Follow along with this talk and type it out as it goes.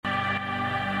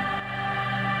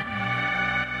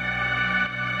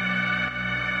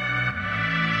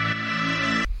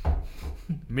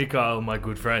Mikael, my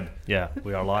good friend. Yeah,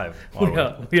 we are live.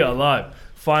 We are live.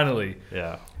 Finally.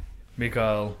 Yeah.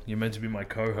 Mikael, you're meant to be my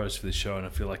co-host for this show, and I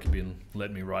feel like you've been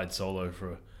letting me ride solo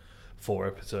for 4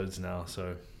 episodes now,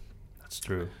 so That's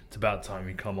true. it's about time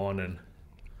you come on. And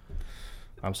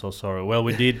I'm so sorry. Well,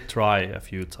 we did try a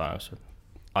few times.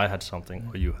 I had something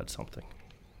or you had something.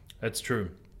 that's true.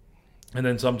 And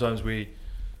then sometimes we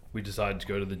decide to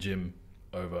go to the gym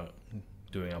over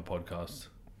doing our podcast.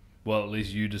 Well, at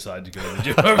least you decide to go to the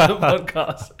gym over the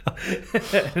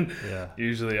podcast. And Yeah.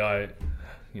 usually I,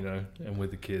 am with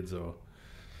the kids or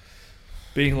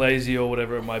being lazy or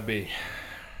whatever it might be.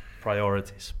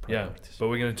 Priorities. Yeah, but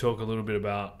we're going to talk a little bit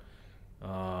about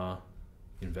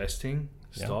investing,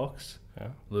 Yeah. stocks, Yeah.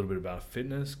 a little bit about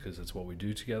fitness because that's what we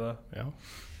do together, Yeah.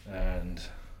 and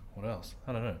what else?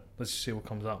 I don't know. Let's just see what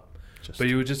comes up. Just But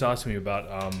you were just asking me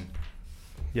about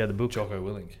the book. Jocko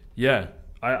Willink. Yeah,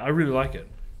 I really like it.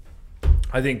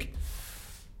 I think,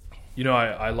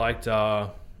 I liked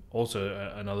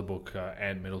also another book,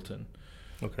 Ant Middleton.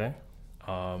 Okay.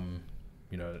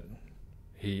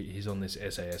 He's on this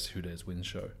SAS Who Dares Wins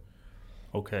show.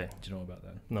 Okay. Do you know about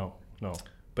that? No.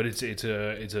 But it's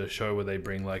a show where they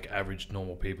bring like average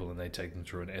normal people and they take them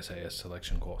through an SAS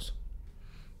selection course.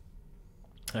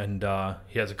 And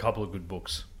he has a couple of good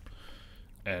books.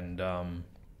 And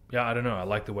I don't know. I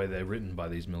like the way they're written by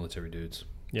these military dudes.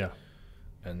 Yeah.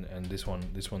 And this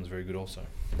one's very good also.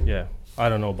 Yeah. I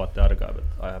don't know about the other guy, but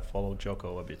I have followed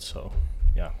Jocko a bit, so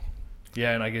yeah.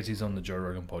 Yeah, and I guess he's on the Joe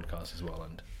Rogan podcast as well.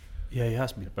 And Yeah, he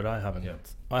has been, but I haven't. Yeah.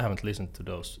 I haven't listened to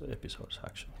those episodes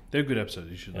actually. they're good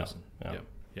episodes. You should Yeah, listen. yeah.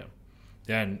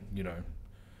 Yeah, and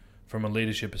from a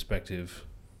leadership perspective,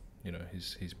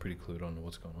 he's pretty clued on to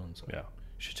what's going on. So Yeah. you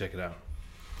should check it out.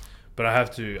 But I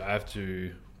have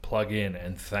to plug in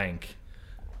and thank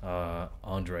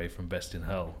Andre from Best in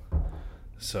Hell.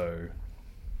 So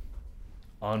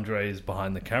Andre is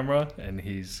behind the camera and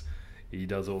he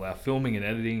does all our filming and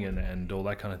editing and all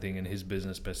that kind of thing. And his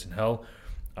business, Best in Hell,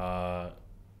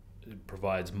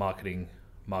 provides marketing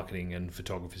and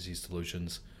photography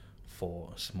solutions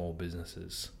for small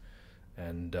businesses.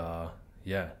 And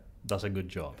Does a good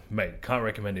job. mate, can't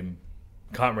recommend him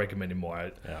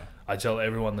more. Yeah. I tell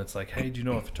everyone that's like, hey, do you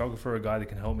know a photographer, a guy that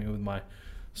can help me with my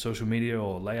social media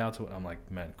or layouts? I'm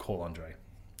like, man, call Andre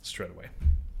straight away.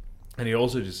 And he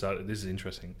also just started, this is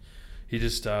interesting,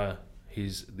 he's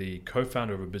the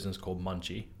co-founder of a business called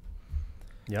Munchie.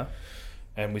 Yeah.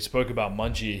 And we spoke about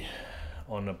Munchie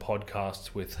on a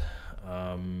podcast with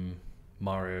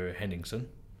Mario Henningsen.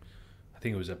 I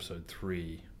think it was episode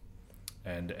 3.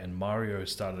 And Mario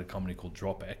started a company called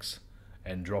DropX.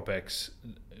 And DropX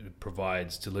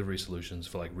provides delivery solutions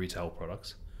for like retail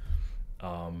products.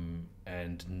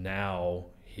 And now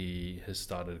he has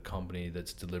started a company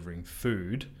that's delivering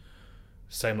food,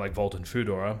 same like Volt and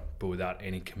Foodora, but without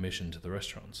any commission to the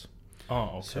restaurants.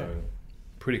 Oh, okay. So,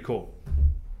 pretty cool.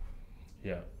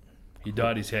 Yeah. He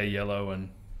dyed his hair yellow and,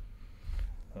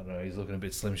 I don't know, he's looking a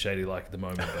bit Slim Shady like at the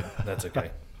moment, but that's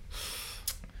okay.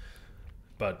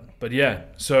 But yeah,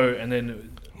 so, and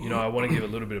then, I want to give a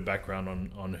little bit of background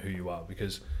on who you are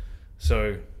because,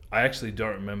 so I actually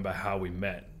don't remember how we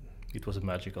met. It was a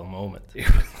magical moment.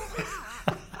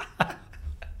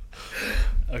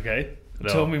 Okay. No.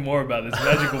 Tell me more about this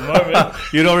magical moment.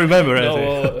 You don't remember No, anything?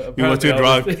 well, You were too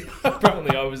drunk.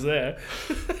 Apparently I was there.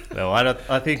 No,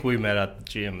 I think we met at the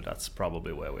gym. That's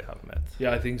probably where we have met.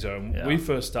 Yeah, I think so. Yeah. We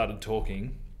first started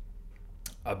talking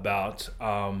about,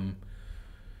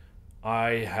 I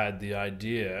had the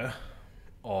idea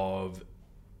of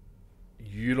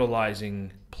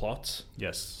utilizing plots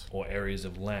Yes. or areas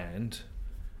of land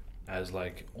as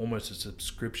like almost a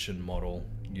subscription model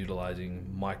utilizing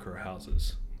micro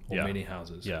houses or Yeah. mini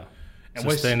houses. Yeah. And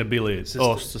we're Sustainability.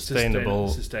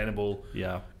 sustainable.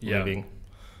 Yeah. Yeah. Living.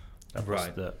 That was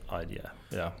Right. the idea.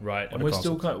 Yeah. Right. Or And the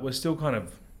we're still kind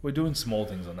of we're doing small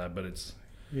things on that, but it's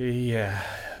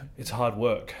hard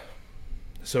work.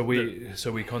 So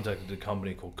we contacted a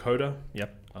company called Coda.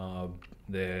 Yep.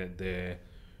 They're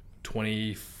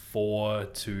 24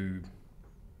 to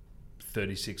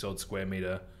 36 odd square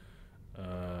meter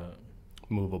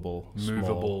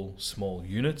Movable. small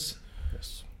units,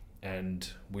 Yes.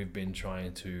 and we've been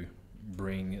trying to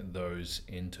bring those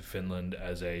into Finland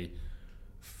as a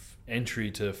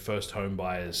entry to first home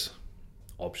buyers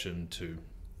option to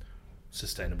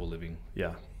sustainable living,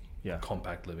 Yeah. Yeah.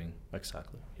 compact living.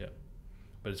 Exactly.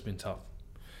 But it's been tough.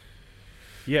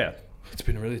 Yeah. It's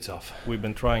been really tough. We've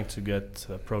been trying to get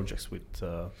projects with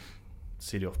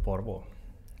city of Porvoo,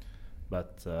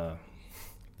 but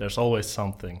there's always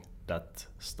something that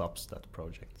stops that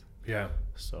project. Yeah.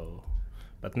 So,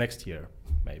 but next year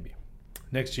maybe.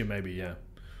 Next year maybe, yeah.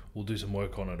 we'll do some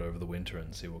work on it over the winter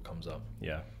and see what comes up.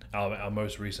 Yeah. Our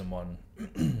most recent one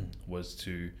was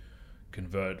to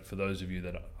convert, for those of you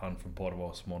that aren't from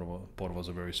Portavoz, Portavoz is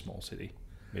a very small city.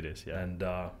 It is, yeah. And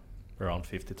around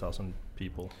 50,000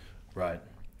 people. right.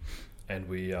 And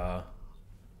we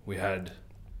had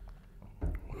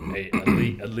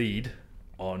a lead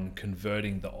on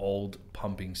converting the old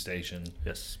pumping station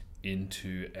Yes.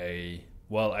 into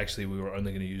actually we were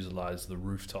only going to utilize the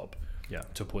rooftop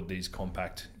to put these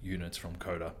compact units from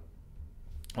Coda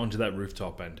onto that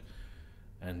rooftop and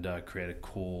create a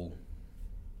cool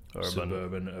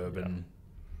urban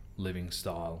living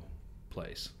style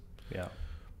place. Yeah.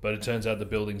 But it turns out the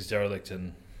building's derelict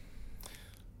and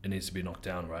it needs to be knocked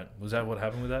down, right? Was that what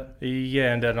happened with that?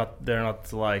 Yeah, and they're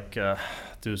not like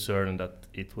too certain that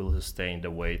it will sustain the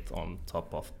weight on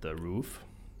top of the roof,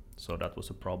 so that was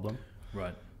a problem.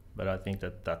 Right. But I think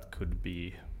that could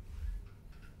be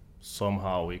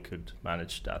somehow we could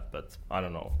manage that, but I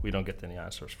don't know. We don't get any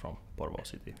answers from Porvoo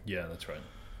City. Yeah, that's right.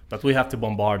 But we have to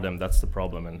bombard them. That's the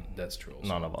problem, and that's true. Also.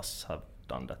 None of us have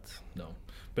done that. No,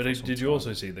 but did you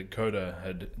also see that Coda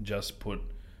had just put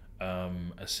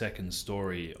a second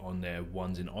story on their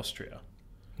ones in Austria?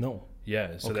 No.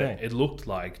 Yeah, so it looked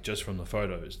like, just from the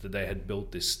photos, that they had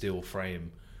built this steel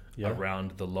frame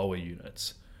around the lower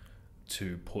units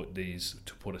to put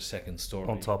a second story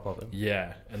on top of it.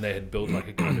 Yeah, and they had built like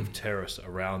a kind of terrace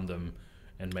around them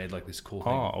and made like this cool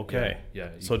thing. Oh, okay. Yeah.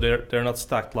 So they're not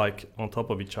stacked like on top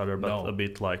of each other, but a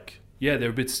bit like. Yeah,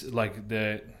 they're a bit like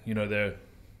the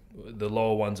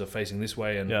lower ones are facing this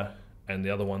way and the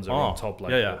other ones are on top,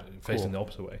 like facing the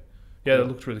opposite way. Yeah, that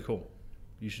looked really cool.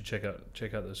 You should check out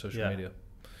the social media.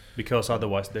 Because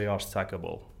otherwise they are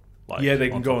stackable. Like they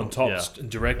can go on top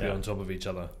directly on top of each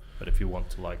other. But if you want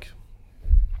to like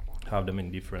have them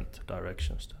in different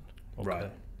directions, then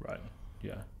right,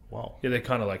 yeah. Wow. Yeah, they're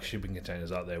kind of like shipping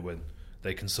containers out there where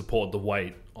they can support the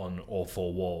weight on all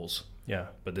four walls. Yeah,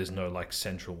 but there's no like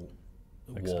central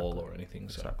wall or anything.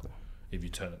 So exactly. If you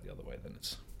turn it the other way, then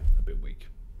it's a bit weak.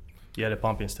 Yeah, the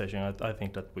pumping station. I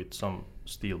think that with some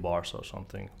steel bars or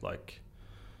something, like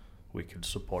we could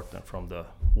support them from the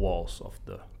walls of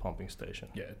the pumping station.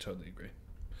 Yeah, I totally agree.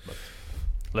 But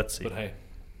let's see. But hey,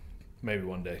 maybe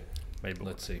one day. Maybe.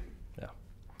 Let's see. Yeah.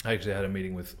 I actually had a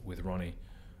meeting with Ronnie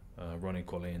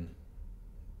Colleen,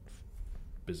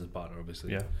 business partner,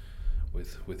 obviously. Yeah.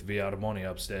 With VR Money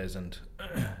upstairs and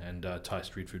Thai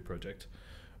Street Food Project.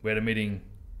 We had a meeting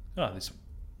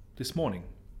this morning.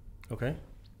 Okay.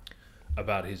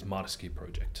 About his Marski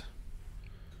project.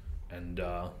 And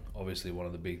obviously one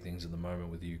of the big things at the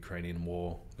moment with the Ukrainian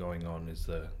war going on is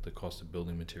the cost of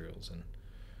building materials, and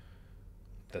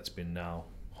that's been now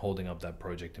holding up that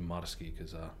project in Marski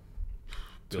because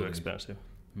too expensive.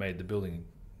 The building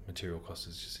material cost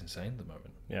is just insane at the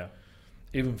moment. Yeah.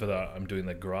 Even for that, I'm doing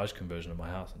that garage conversion of my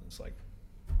house, and it's like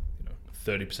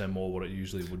 30% more what it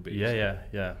usually would be.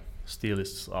 Yeah. Steel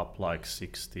is up like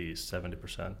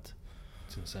 60-70%.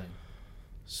 It's insane.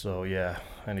 So yeah,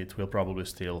 and it will probably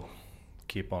still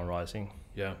keep on rising.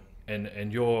 Yeah,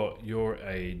 and you're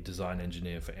a design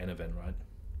engineer for Enevent, right?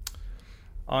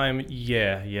 I'm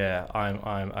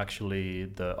actually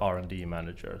the R&D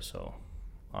manager, so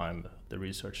I'm the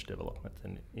research development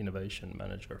and innovation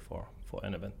manager for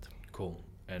Enevent. Cool.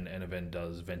 And Enevent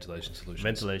does ventilation solutions.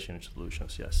 Ventilation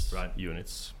solutions, yes. Right.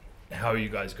 Units. How are you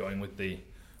guys going with the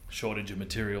shortage of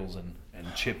materials and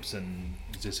chips, and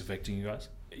is this affecting you guys?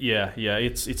 Yeah,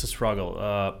 it's a struggle.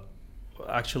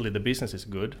 Actually, the business is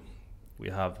good. We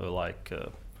have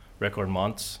record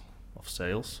months of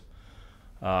sales.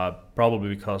 Probably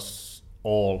because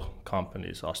all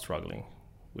companies are struggling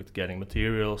with getting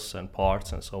materials and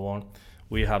parts and so on.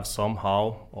 We have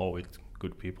somehow, or with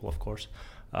good people of course,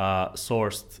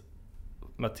 sourced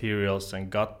materials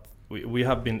and we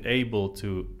have been able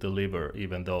to deliver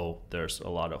even though there's a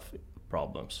lot of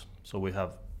problems. So we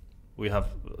have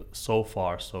so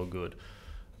far so good,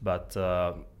 but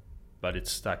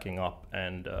it's stacking up,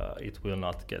 and it will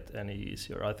not get any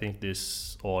easier. I think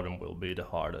this autumn will be the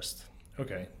hardest.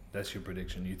 Okay, that's your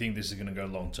prediction. You think this is going to go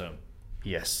long term?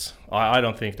 Yes, I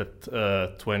don't think that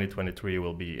 2023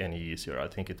 will be any easier. I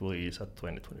think it will ease at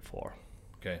 2024.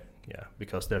 Okay. Yeah,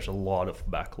 because there's a lot of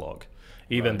backlog,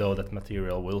 even though that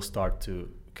material will start to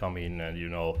come in,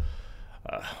 and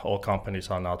all companies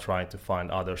are now trying to find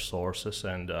other sources,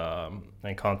 and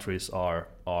countries are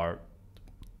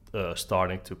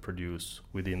starting to produce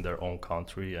within their own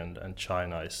country, and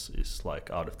China is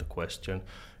like out of the question.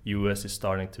 US is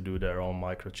starting to do their own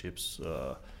microchips.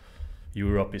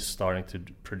 Europe is starting to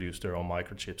produce their own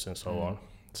microchips and so on.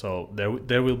 So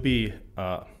there will be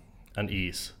and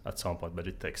ease at some point, but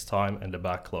it takes time, and the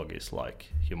backlog is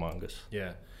like humongous.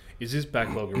 Yeah. Is this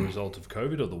backlog a result of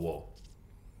COVID or the war?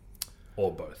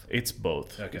 Or both? It's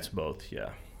both. Okay. It's both, yeah.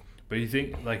 But you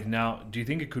think, like now, do you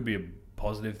think it could be a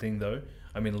positive thing though?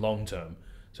 I mean, long term.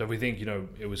 So if we think,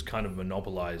 it was kind of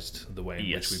monopolized the way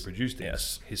in which we produce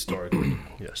things historically.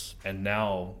 Yes. And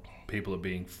now people are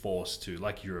being forced to,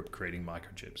 like Europe, creating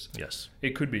microchips. Yes.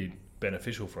 It could be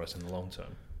beneficial for us in the long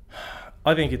term.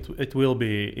 I think it will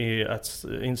be,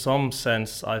 in some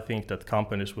sense, I think that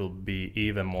companies will be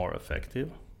even more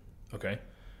effective. Okay.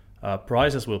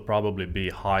 Prices will probably be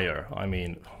higher. I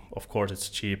mean, of course, it's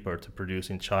cheaper to produce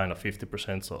in China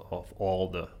 50% of all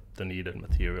the needed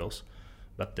materials,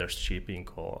 but there's shipping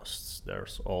costs,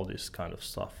 there's all this kind of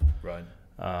stuff. Right.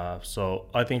 So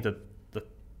I think that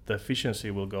the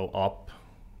efficiency will go up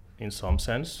in some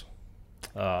sense,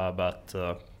 but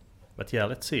yeah,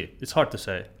 let's see. It's hard to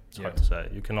say. It's hard to say.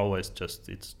 You can always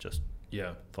it's just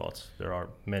thoughts. There are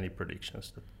many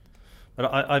predictions,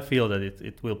 but I feel that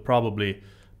it will probably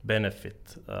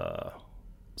benefit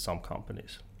some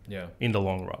companies. Yeah. In the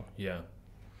long run. Yeah.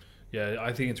 Yeah,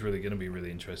 I think it's really going to be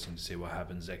really interesting to see what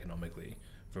happens economically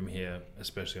from here,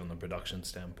 especially on the production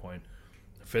standpoint.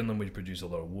 Finland, we produce a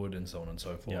lot of wood and so on and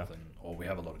so forth, or we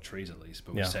have a lot of trees at least,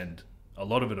 but we send a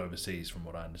lot of it overseas, from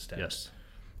what I understand. Yes.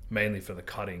 Mainly for the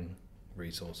cutting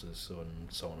resources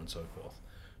and so on and so forth.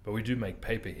 But we do make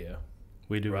paper here.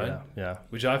 We do, right? Yeah.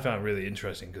 Which I found really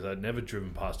interesting because I'd never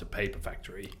driven past a paper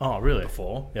factory. Oh, really?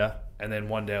 Before. Yeah. And then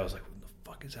one day I was like, what the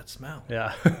fuck is that smell?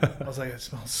 Yeah. I was like, it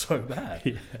smells so bad.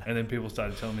 Yeah. And then people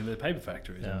started telling me they're paper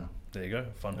factories. Yeah. And there you go.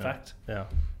 Fun fact. Yeah.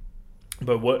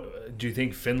 But what do you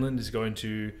think Finland is going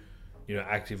to,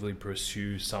 actively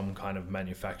pursue some kind of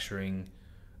manufacturing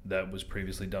that was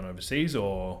previously done overseas,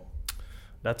 or?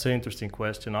 That's an interesting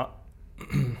question.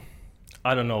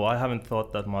 I don't know. I haven't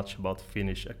thought that much about the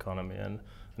Finnish economy and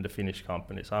the Finnish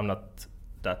companies. I'm not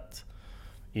that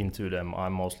into them.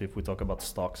 I'm mostly, if we talk about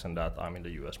stocks and that, I'm in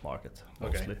the US market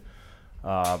mostly.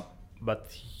 Okay.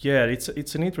 But yeah,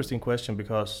 it's an interesting question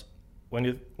because when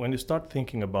you start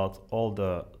thinking about all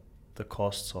the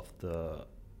costs of the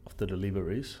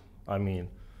deliveries, I mean,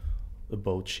 the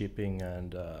boat shipping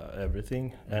and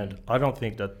everything, and I don't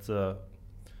think that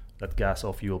that gas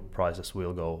or fuel prices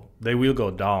will go. They will go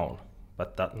down,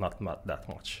 but not that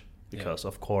much, because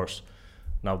of course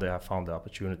now they have found the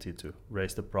opportunity to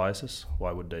raise the prices.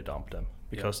 Why would they dump them?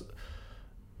 Because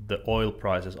the oil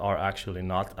prices are actually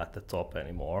not at the top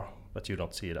anymore, but you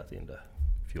don't see that in the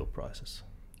fuel prices.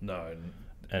 No,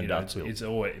 and it's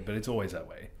always that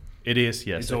way. It is,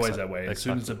 yes. It's always that way. As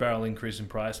soon as the barrel increase in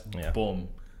price, boom,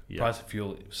 price of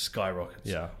fuel skyrockets.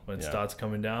 Yeah. When it starts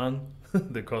coming down,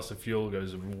 the cost of fuel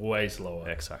goes way slower.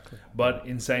 Exactly. But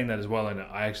in saying that as well, and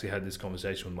I actually had this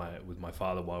conversation with my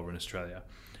father while we were in Australia,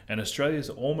 and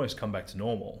Australia's almost come back to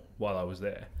normal while I was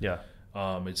there. Yeah.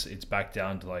 It's back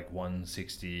down to like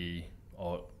 160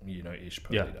 or ish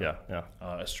per liter. Yeah.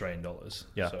 Australian dollars.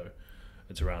 Yeah. So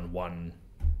it's around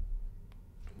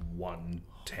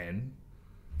 110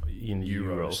 in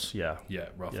euros. Yeah,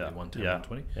 roughly 110,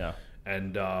 120. Yeah.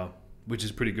 And which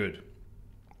is pretty good.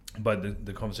 But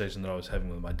the conversation that I was having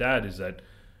with my dad is that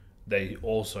they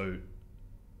also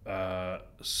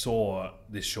saw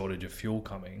this shortage of fuel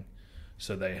coming,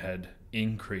 so they had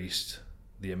increased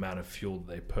the amount of fuel that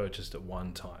they purchased at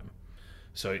one time.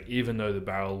 So even though the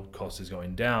barrel cost is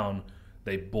going down,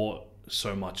 they bought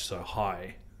so much so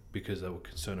high because they were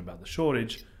concerned about the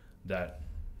shortage that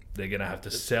they're going to have to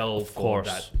sell for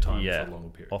that time for a longer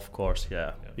period. Of course,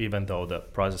 yeah. Even though the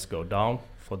prices go down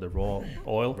for the raw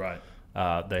oil, right?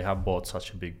 They have bought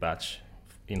such a big batch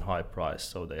in high price,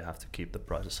 so they have to keep the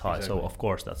prices high. Exactly. So of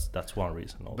course that's one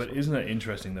reason also. But isn't it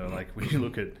interesting though? Like when you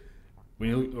look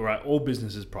right, all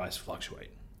businesses' price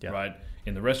fluctuate, right?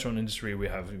 In the restaurant industry, we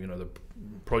have the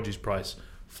produce price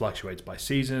fluctuates by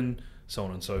season, so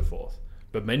on and so forth.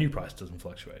 But menu price doesn't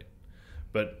fluctuate.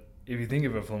 But if you think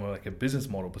of it from like a business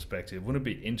model perspective, wouldn't it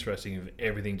be interesting if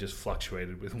everything just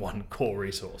fluctuated with one core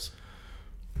resource?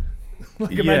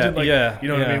 Like imagine what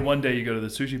I mean? One day you go to the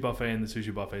sushi buffet and the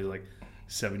sushi buffet is like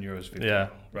 €7.50.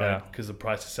 Right? Because the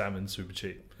price of salmon is super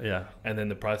cheap. Yeah. And then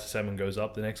the price of salmon goes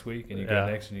up the next week and you go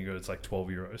next and you go, it's like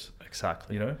 €12.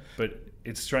 Exactly. But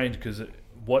it's strange because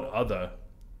what other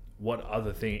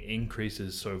thing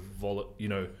increases so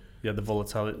the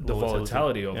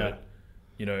volatility of it,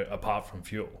 apart from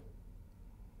fuel?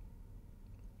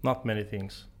 Not many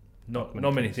things. Not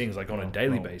many things like on a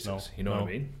daily basis. You know what I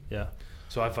mean? Yeah.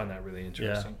 So I find that really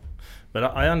interesting. Yeah. But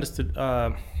I understood.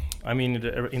 I mean,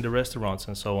 in the restaurants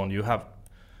and so on, you have,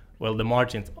 the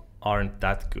margins aren't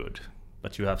that good,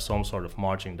 but you have some sort of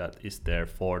margin that is there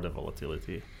for the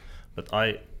volatility. But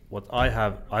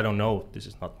I don't know, this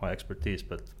is not my expertise,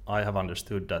 but I have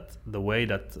understood that the way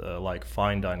that like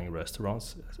fine dining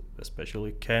restaurants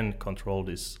especially can control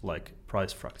this like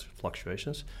price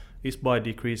fluctuations is by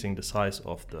decreasing the size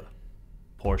of the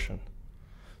portion.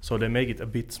 So they make it a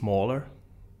bit smaller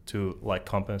to like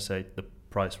compensate the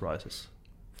price rises,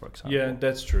 for example. Yeah,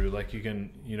 that's true. Like you can,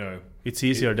 it's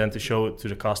easier than to show to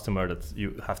the customer that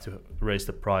you have to raise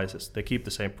the prices. They keep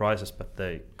the same prices, but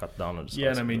they cut down on the size. Yeah,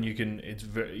 and I mean, you can. It's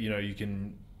very, you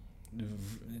can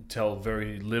tell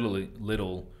very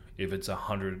little if it's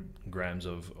 100 grams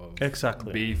of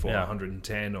exactly. beef or Yeah.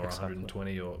 110 or Exactly.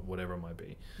 120 or whatever it might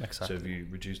be. Exactly. So if you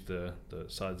reduce the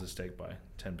size of the steak by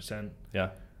 10%, yeah,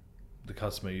 the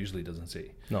customer usually doesn't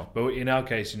see. no, But in our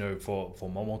case, for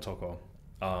Momo Toko,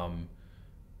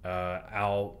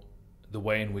 the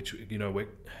way in which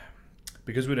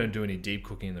because we don't do any deep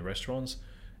cooking in the restaurants,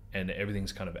 and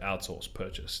everything's kind of outsourced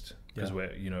purchased because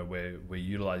Yeah. we're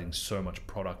utilizing so much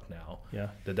product now yeah,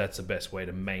 that's the best way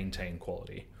to maintain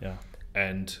quality. yeah,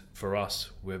 And for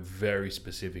us, we're very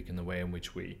specific in the way in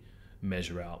which we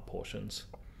measure out portions.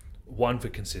 One, for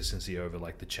consistency over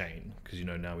like the chain, because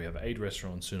now we have 8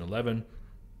 restaurants, soon 11,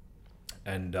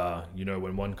 and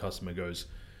when one customer goes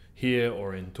here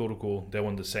or in Turku, they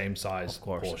want the same size of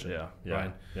course, portion, yeah,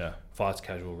 right? yeah, Fast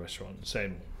casual restaurant,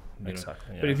 same.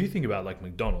 exactly. But yeah. if you think about like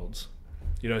McDonald's,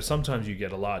 sometimes you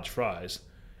get a large fries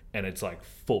and it's like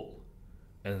full,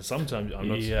 and sometimes I'm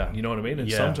not, Yeah. you know what I mean? And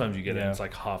Yeah. sometimes you get it Yeah. and it's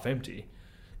like half empty.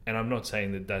 And I'm not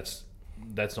saying that that's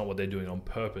not what they're doing on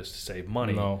purpose to save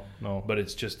money. No, But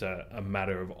it's just a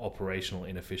matter of operational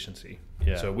inefficiency.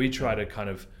 Yeah. So we try to kind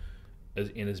of,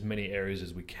 in as many areas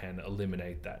as we can,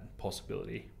 eliminate that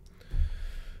possibility.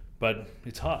 But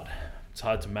it's hard. It's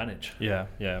hard to manage. yeah,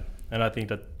 and I think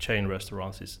that chain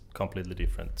restaurants is completely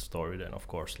different story than, of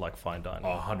course, like fine dining.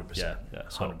 Oh, 100%. Yeah,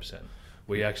 so- 100%.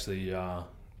 We actually,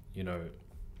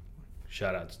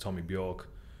 shout out to Tommy Bjork.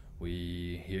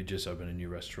 He had just opened a new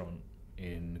restaurant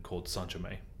called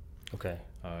Sanchome Okay,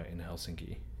 in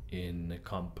Helsinki, in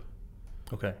Kamp,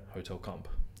 okay, Hotel Kamp.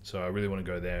 So I really want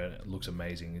to go there. It looks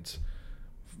amazing. It's,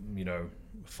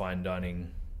 fine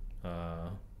dining,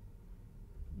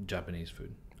 Japanese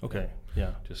food. okay,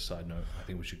 yeah. Just side note, I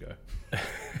think we should go.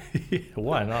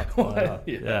 Why not? Why not?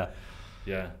 Yeah.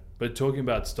 Yeah. But talking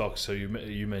about stocks, so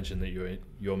you mentioned that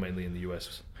you're mainly in the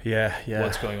US. Yeah.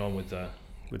 What's going on with the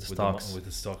stocks? with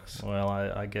the stocks? Well,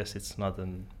 I guess it's not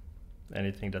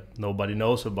anything that nobody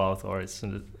knows about, or it's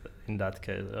in that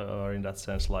case, or in that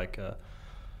sense, like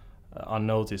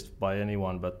unnoticed by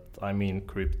anyone. But I mean,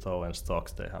 crypto and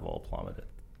stocks, they have all plummeted.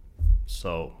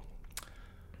 So,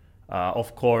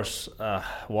 of course,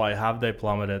 why have they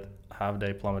plummeted? Have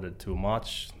they plummeted too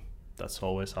much? That's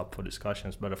always up for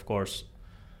discussions. But of course,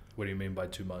 What do you mean by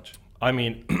too much? I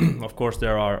mean, of course,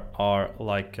 there are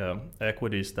like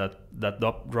equities that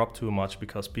drop too much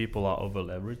because people are over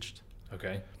leveraged.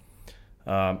 Okay.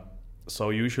 So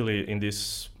usually in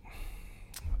these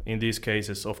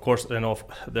cases, of course,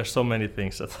 there's so many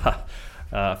things that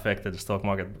affected the stock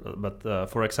market. But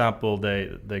for example,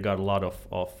 they got a lot of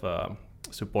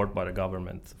support by the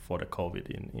government for the COVID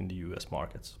in the US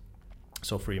markets.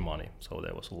 So free money. So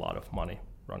there was a lot of money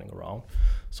running around.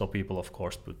 So people, of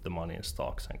course, put the money in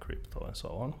stocks and crypto and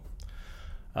so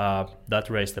on. That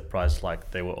raised the price,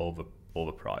 like they were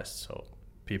overpriced. So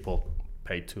people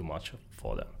paid too much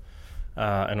for them.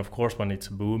 And of course, when it's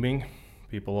booming,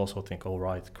 people also think, all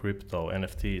right, crypto,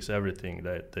 NFTs, everything,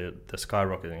 they're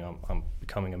skyrocketing. I'm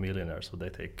becoming a millionaire. So they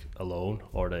take a loan,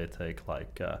 or they take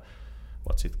like,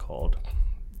 what's it called?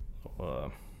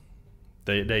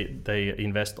 They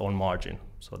invest on margin.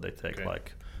 So they take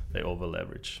they over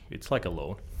leverage. It's like a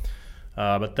loan.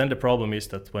 But then the problem is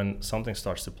that when something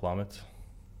starts to plummet,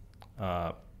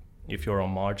 if you're on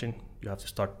margin, you have to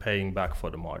start paying back for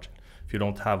the margin. If you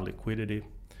don't have liquidity,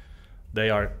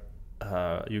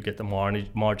 you get a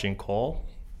margin call,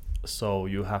 so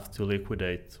you have to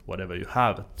liquidate whatever you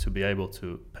have to be able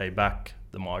to pay back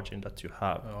the margin that you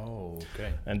have. Oh,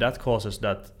 okay. And that causes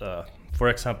that, for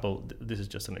example, this is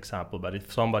just an example, but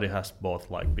if somebody has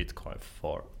bought like Bitcoin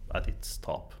at its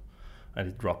top and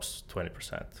it drops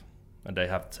 20%, and they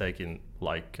have taken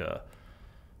like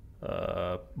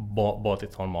bought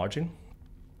it on margin,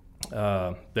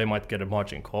 they might get a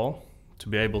margin call to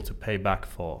be able to pay back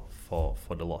for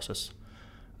the losses.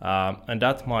 And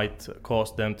that might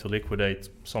cause them to liquidate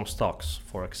some stocks,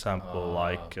 for example,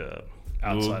 like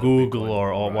Google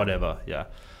or right. whatever. Yeah.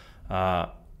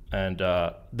 And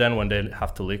then when they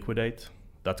have to liquidate,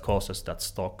 that causes that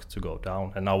stock to go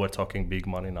down. And now we're talking big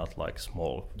money, not like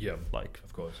small. Yeah, like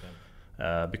of course.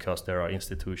 Yeah. Because there are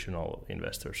institutional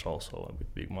investors also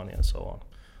with big money and so on.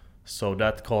 So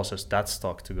that causes that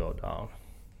stock to go down.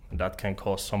 And that can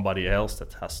cause somebody else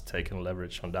that has taken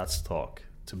leverage on that stock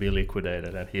to be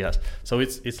liquidated, and he has. So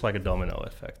it's like a domino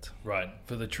effect. Right.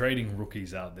 For the trading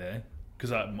rookies out there,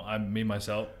 because I'm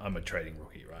a trading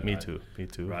rookie, right? Me too.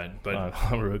 Right, but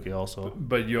I'm a rookie also.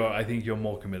 But I think you're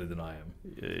more committed than I am.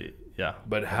 Yeah.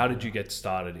 But how did you get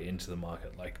started into the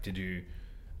market? Like, do you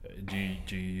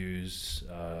use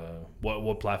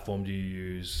what platform do you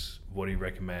use? What do you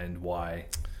recommend? Why?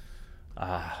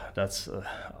 That's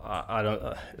I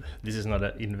don't. This is not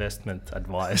an investment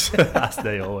advice, as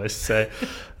they always say.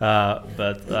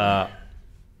 But I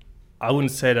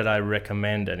wouldn't say that I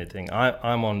recommend anything.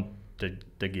 I'm on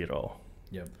the Giro.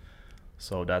 Yep.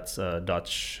 So that's a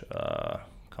Dutch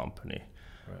company.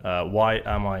 Right. Why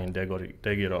am I in the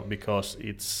Giro? Because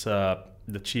it's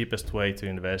the cheapest way to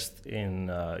invest in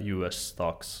US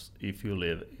stocks if you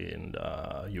live in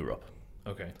Europe.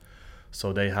 Okay.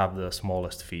 So they have the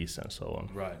smallest fees and so on.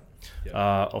 Right. Yep.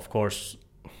 Of course,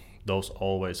 those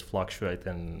always fluctuate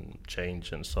and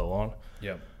change and so on.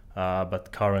 Yeah.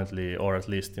 But currently, or at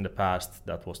least in the past,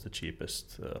 that was the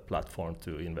cheapest platform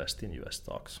to invest in US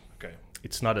stocks. Okay.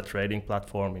 It's not a trading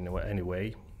platform in any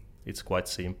way. It's quite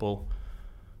simple.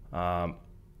 I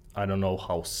don't know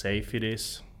how safe it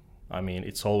is. I mean,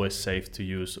 it's always safe to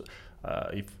use.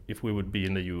 If we would be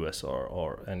in the US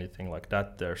or anything like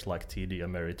that, there's like TD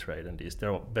Ameritrade and these.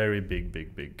 They're very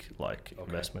big like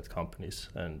investment companies,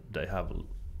 and they have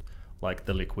like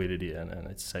the liquidity and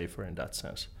it's safer in that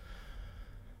sense.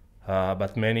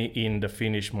 But many in the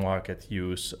Finnish market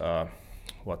use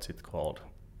what's it called?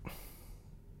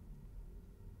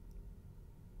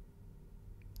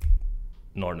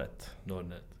 Nordnet.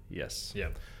 Yes. Yeah.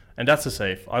 And that's a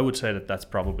safe. I would say that that's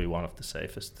probably one of the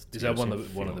safest. Is that one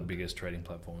of the biggest trading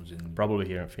platforms in? Probably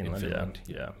here in Finland.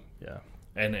 Yeah.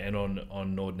 And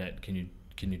on Nordnet,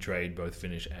 can you trade both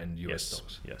Finnish and US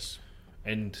stocks? Yes.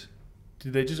 And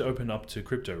did they just open up to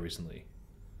crypto recently?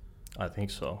 I think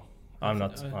so. I'm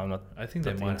not. I think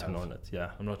they might have. Nordnet.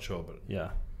 Yeah. I'm not sure, but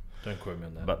yeah. Don't quote me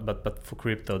on that. But for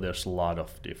crypto, there's a lot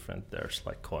of different. There's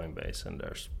like Coinbase, and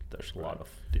there's a lot of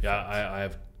different. Yeah, I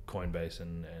have Coinbase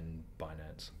and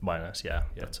Binance. Binance, yeah,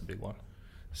 that's a big one.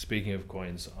 Speaking of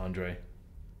coins, Andre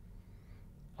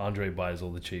buys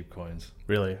all the cheap coins.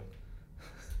 Really?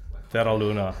 Terra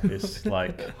Luna is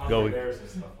like going. Bears and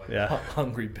stuff like that.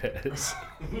 Hungry Bears.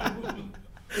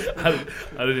 I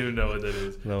don't even know what that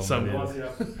is. No, some The ones you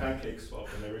have to pancake swap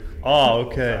and everything. Oh,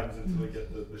 okay. Until they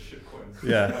get the shit coins.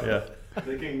 Yeah.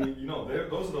 They can,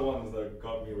 those are the ones that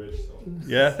got me rich. So.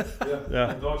 Yeah.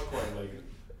 Yeah. Dogecoin,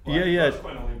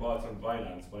 Dogecoin only bought on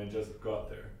Binance when it just got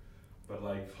there, but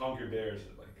like Hungry Bears,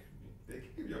 like they can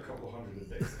give you a couple of $100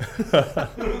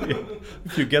 a day.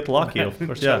 If you get lucky, of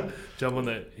course. Jump on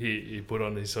that. He put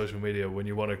on his social media, when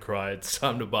you want to cry, it's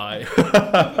time to buy.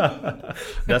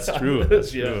 That's true.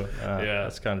 That's true. Yeah,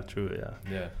 that's kind of true.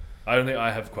 Yeah. I don't think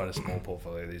I have quite a small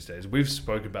portfolio these days. We've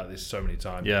spoken about this so many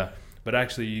times. Yeah. But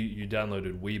actually, you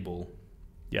downloaded Webull.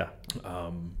 Yeah.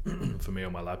 For me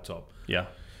on my laptop. Yeah.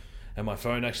 And my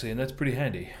phone actually, and that's pretty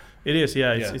handy. It is.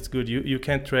 Yeah. It's good. You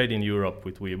can't trade in Europe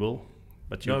with Webull,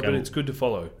 but you can. But it's good to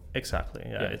follow. Exactly.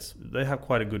 Yeah. They have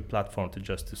quite a good platform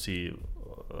to see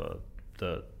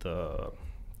the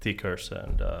tickers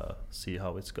and see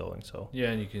how it's going. So.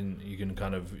 Yeah, and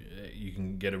you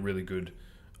can get a really good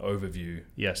overview.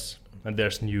 Yes, and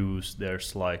there's news.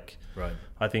 There's like. Right.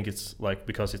 I think it's like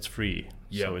because it's free.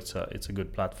 Yeah. So it's a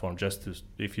good platform just to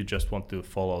if you just want to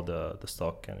follow the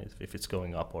stock and if it's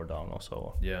going up or down or so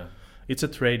on. Yeah. It's a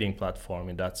trading platform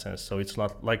in that sense. So it's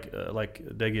not like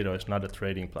Degiro is not a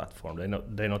trading platform.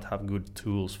 They not have good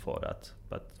tools for that.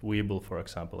 But Webull, for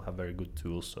example, have very good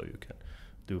tools, so you can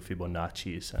do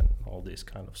Fibonacci's and all this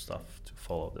kind of stuff to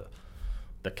follow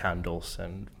the candles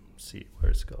and see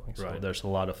where it's going. So there's a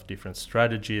lot of different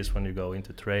strategies when you go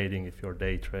into trading, if you're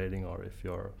day trading or if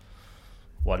you're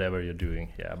whatever you're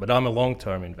doing. Yeah, but I'm a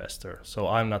long-term investor, so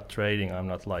I'm not trading. I'm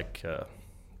not like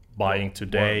buying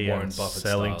today Warren and Buffett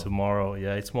selling style. Tomorrow.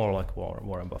 Yeah, it's more like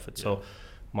Warren Buffett. Yeah. So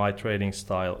my trading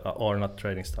style, or not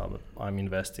trading style, but I'm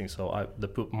investing. So the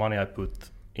money I put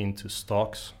into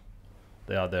stocks,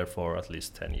 they are there for at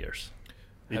least 10 years.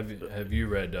 Have you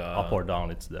read up or down?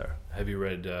 It's there. Have you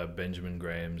read Benjamin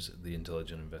Graham's The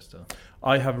Intelligent Investor?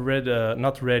 I have read,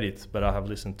 not read it, but I have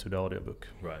listened to the audiobook.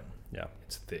 Right. Yeah.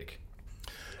 It's thick.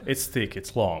 It's thick.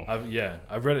 It's long.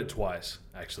 I've read it twice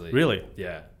actually. Really?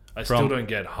 Yeah. I still don't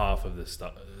get half of the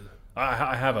stuff.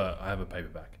 I have a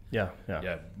paperback. Yeah.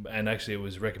 And actually, it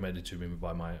was recommended to me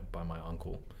by my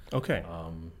uncle. Okay.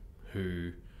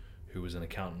 Who was an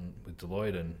accountant with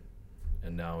Deloitte, and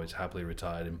and now is happily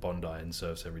retired in Bondi and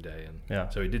surfs every day. And Yeah.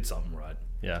 so he did something right.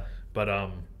 Yeah. But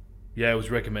yeah, it was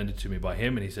recommended to me by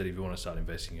him, and he said if you want to start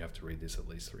investing, you have to read this at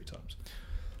least 3 times.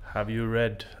 Have you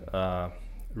read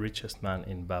Richest Man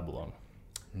in Babylon?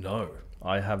 No.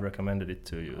 I have recommended it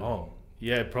to you. Oh,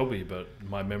 yeah, probably, but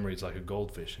my memory is like a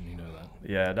goldfish, and you know that.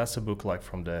 Yeah, that's a book like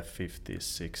from the 50s,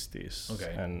 60s.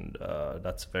 Okay. And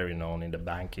that's very known in the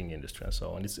banking industry and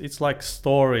so on. It's like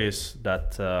stories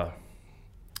that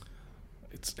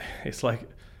it's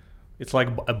like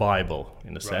a Bible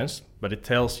in a sense, but it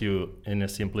tells you in a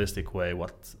simplistic way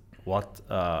what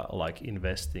like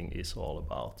investing is all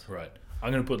about. Right.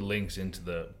 I'm going to put links into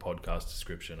the podcast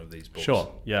description of these books.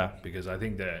 Sure. Yeah. Because I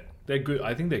think they're good.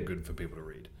 I think they're good for people to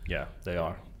read. Yeah, they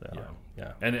are. They Yeah. are.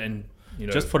 Yeah. And you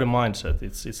know, Just for the mindset,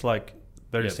 it's like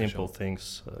very Yeah, for simple sure.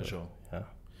 things. for sure. Yeah.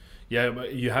 Yeah,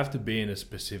 but you have to be in a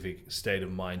specific state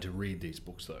of mind to read these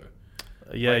books, though.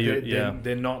 Yeah. Like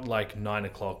they're not like 9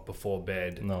 o'clock before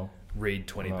bed. No. Read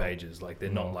 20 No. pages. Like they're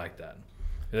No. not like that.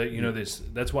 You know this.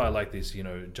 That's why I like this. You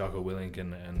know, Jocko Willink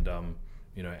and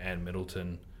you know, Anne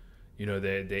Middleton. You know,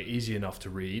 they're easy enough to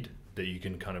read that you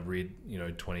can kind of read, you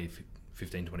know,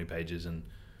 15, 20 pages and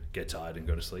get tired and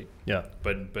go to sleep. Yeah.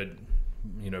 But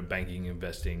you know, banking,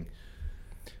 investing.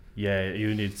 Yeah,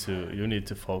 you need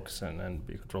to focus and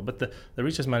be controlled. But the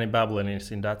Richest Man in Babylon is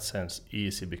in that sense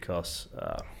easy because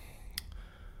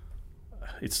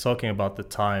it's talking about the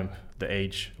time, the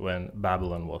age when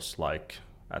Babylon was like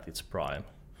at its prime,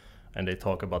 and they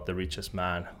talk about the richest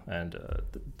man, and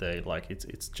they like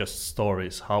it's just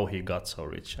stories how he got so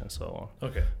rich and so on.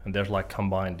 Okay. And there's like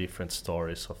combined different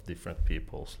stories of different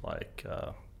people's like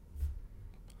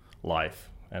life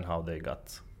and how they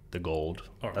got the gold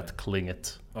All that right.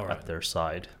 clinged All at right. their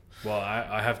side. Well,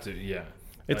 I have to. Yeah.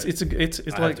 It's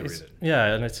I like have to it's, read it.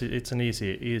 yeah, and it's an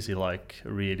easy like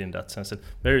read in that sense. And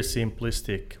very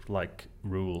simplistic like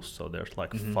rules. So there's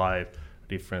like Mhm. 5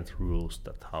 different rules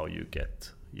that how you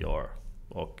get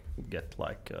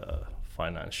like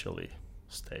financially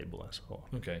stable and so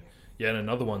on. Okay. Yeah, and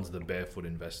another one's the Barefoot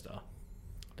Investor.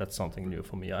 That's something new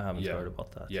for me. I haven't Yeah. heard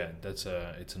about that. Yeah, it's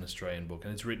an Australian book,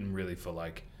 and it's written really for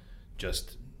like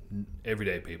just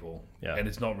everyday people. Yeah. And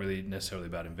it's not really necessarily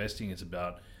about investing. It's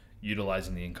about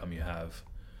utilizing the income you have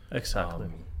Exactly.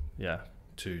 um,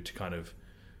 to kind of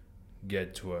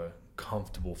get to a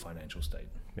comfortable financial state.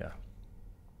 Yeah.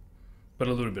 But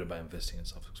a little bit about investing and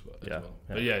stuff as well. Yeah,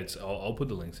 But yeah, I'll put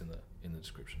the links in the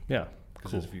description Yeah.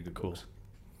 because Cool. there's a few good Cool. books.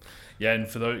 Yeah, and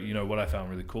for those, you know, what I found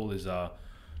really cool is, you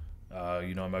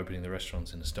know, I'm opening the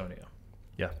restaurants in Estonia.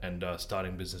 Yeah. And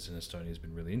starting business in Estonia has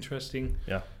been really interesting.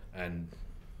 Yeah. And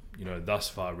you know, thus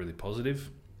far really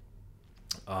positive.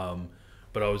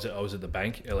 But I was at the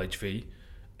bank, LHV,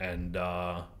 and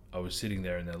I was sitting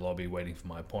there in their lobby waiting for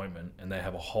my appointment, and they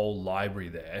have a whole library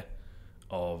there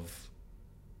of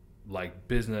like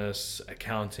business,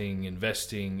 accounting,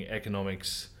 investing,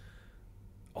 economics,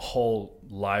 a whole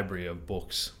library of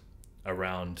books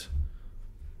around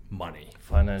money,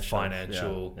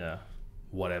 financial, Yeah.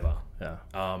 whatever. Yeah.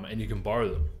 And you can borrow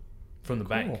them from the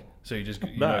bank. Cool. So you just,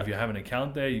 Not you know, bad. if you have an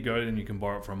account there, you go and you can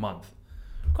borrow it for a month.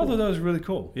 I thought that was really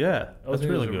cool. Yeah. I That's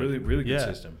think really it was good. a really good Yeah.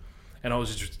 system. And I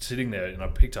was just sitting there and I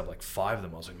picked up like 5 of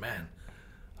them. I was like, man,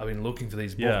 I've been looking for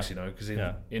these books, you know, because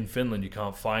in Finland you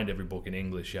can't find every book in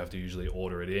English. You have to usually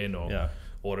order it in or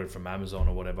order it from Amazon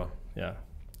or whatever. Yeah.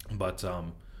 But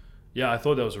yeah, I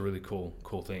thought that was a really cool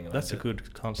thing. And That's a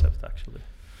good concept actually.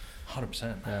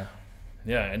 100%. Yeah.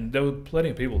 Yeah, and there were plenty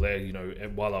of people there, you know,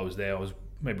 while I was there. I was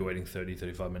maybe waiting 30,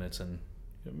 35 minutes, and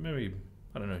maybe,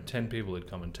 I don't know, 10 people had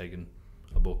come and taken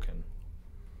a book and,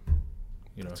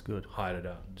 you know, That's good. hired it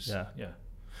out. Just, yeah.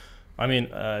 I mean,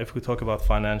 if we talk about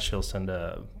financials and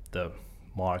the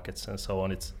markets and so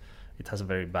on, it has a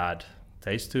very bad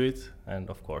taste to it, and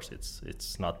of course,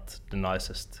 it's not the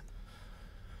nicest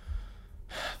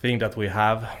thing that we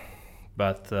have.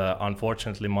 But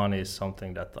unfortunately, money is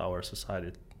something that our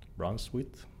society runs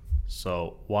with.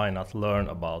 So why not learn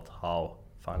about how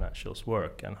financials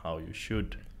work and how you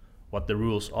should, what the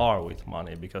rules are with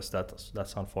money? Because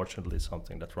that's unfortunately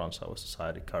something that runs our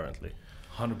society currently.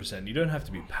 100%. You don't have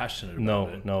to be passionate about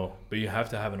it. No. But you have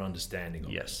to have an understanding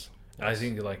of it. Yes. I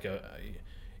think like,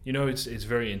 you know, it's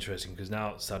very interesting because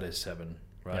now Sade's 7,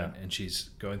 right? Yeah. And she's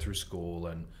going through school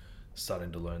and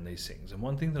starting to learn these things. And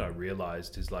one thing that I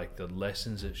realized is like the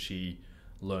lessons that she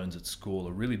learns at school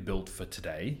are really built for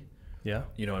today. Yeah.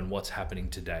 You know, and what's happening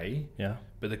today. Yeah.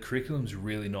 But the curriculum's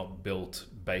really not built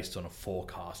based on a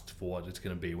forecast for what it's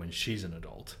going to be when she's an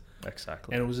adult.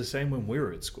 Exactly. And it was the same when we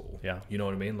were at school. Yeah. You know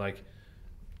what I mean? Like,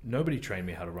 nobody trained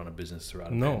me how to run a business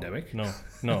throughout a No. pandemic. No.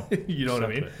 You know what I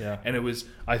mean? Yeah. And it was,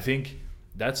 I think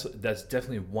that's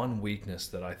definitely one weakness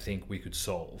that I think we could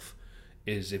solve,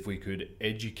 is if we could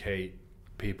educate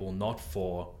people not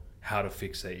for how to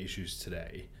fix their issues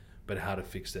today, but how to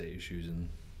fix their issues in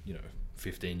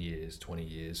 15 years, 20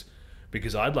 years,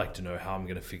 because I'd like to know how I'm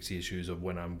going to fix the issues of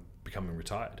when I'm becoming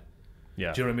retired.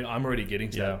 Yeah. Do you know what I mean? I'm already getting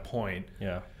to that point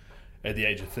at the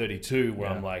age of 32 where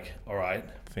I'm like, all right,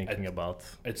 thinking about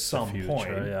at some future, point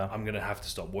I'm going to have to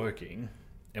stop working,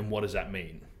 and what does that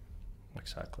mean?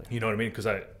 Exactly. You know what I mean? Because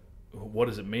what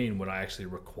does it mean when I actually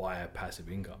require passive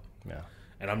income? Yeah.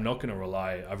 And I'm not going to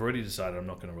rely. I've already decided I'm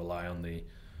not going to rely on the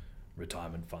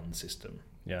retirement fund system.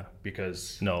 Yeah.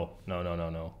 Because no.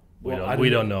 We well,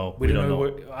 don't know. We don't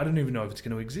know. I don't even know if it's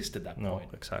going to exist at that No,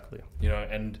 point. exactly.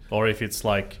 And or if it's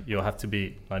like you have to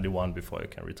be 91 before you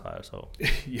can retire. So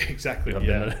yeah, exactly. you have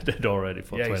been dead already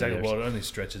for 20 exactly. years. Well, it only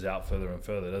stretches out further and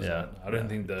further, doesn't it? I don't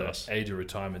think the does. age of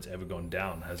retirement's ever gone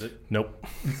down, has it? Nope.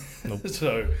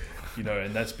 So,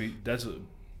 and that's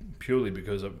purely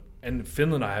because and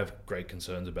Finland I have great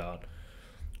concerns about,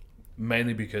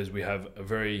 mainly because we have a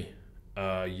very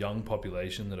young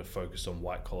population that are focused on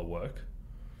white collar work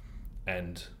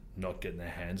and not getting their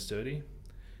hands dirty,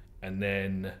 and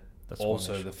then that's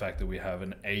also the fact that we have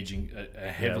an aging, a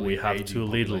heavily we have aging too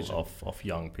population. little of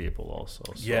young people also.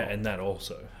 So, and that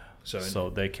also. So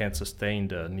they can't sustain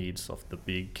the needs of the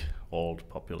big old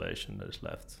population that is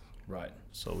left. Right.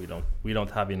 So we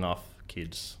don't have enough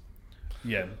kids.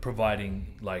 Yeah,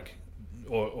 providing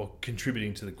or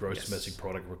contributing to the gross domestic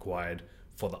product required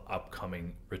for the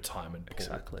upcoming retirement pool.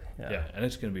 Exactly. Yeah, and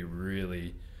it's going to be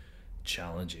really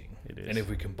challenging. It is. And if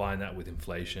we combine that with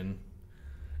inflation,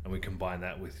 and we combine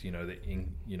that with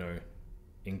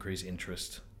increased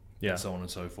interest, and so on and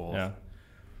so forth. Yeah.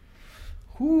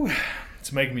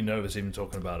 It's making me nervous even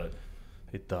talking about it.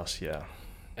 It does, yeah.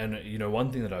 And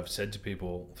one thing that I've said to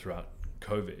people throughout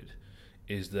COVID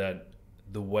is that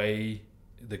the way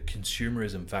the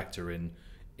consumerism factor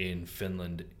in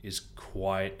Finland is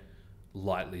quite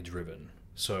lightly driven.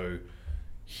 So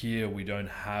here we don't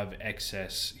have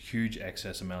huge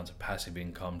excess amounts of passive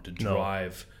income to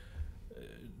drive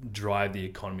the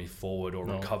economy forward or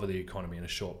recover the economy in a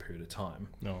short period of time.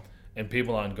 No. And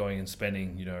people aren't going and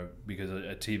spending, because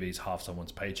a TV is half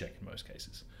someone's paycheck in most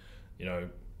cases,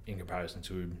 in comparison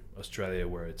to Australia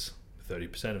where it's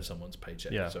 30% of someone's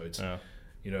paycheck. Yeah. So it's, a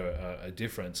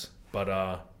difference.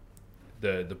 But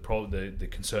the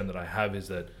concern that I have is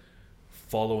that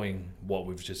following what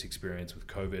we've just experienced with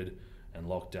COVID and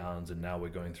lockdowns, and now we're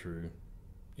going through,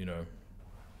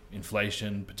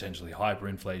 inflation, potentially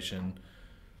hyperinflation,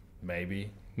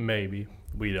 maybe.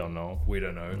 We don't know.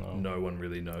 No one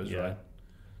really knows, right?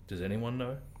 Does anyone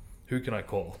know? Who can I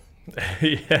call?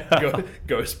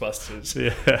 Ghostbusters.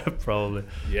 Yeah, probably.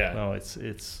 Yeah. No,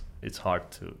 it's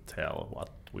hard to tell what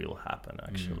will happen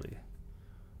actually.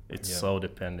 It's so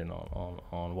dependent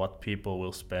on what people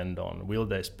will spend on. Will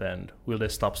they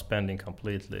stop spending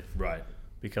completely? Right.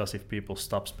 Because if people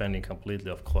stop spending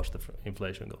completely, of course the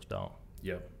inflation goes down.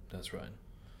 Yeah, that's right.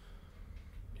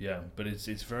 Yeah, but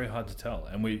it's very hard to tell.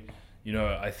 And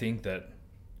I think that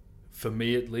for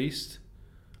me at least,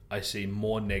 I see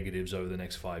more negatives over the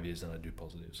next 5 years than I do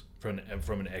positives from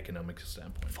an economic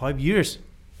standpoint. 5 years?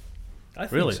 I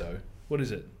think so. What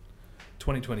is it?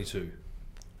 2022.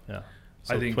 Yeah.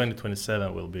 So I think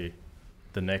 2027 will be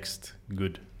the next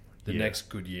good year. Next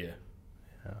good year.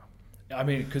 Yeah. I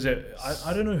mean, because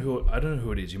I don't know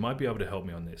who it is. You might be able to help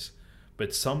me on this,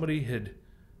 but somebody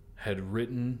had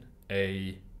written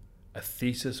a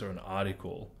thesis or an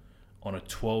article on a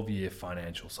 12-year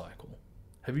financial cycle.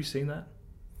 Have you seen that?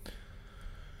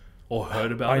 Or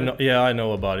heard about it? Yeah, I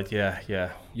know about it. Yeah.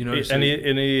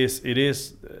 It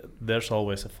is. There's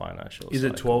always a financial. Is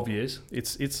cycle. it 12 years?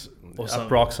 It's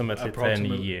approximately 10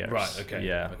 years. Right. Okay.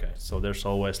 Yeah. Okay. So there's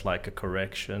always like a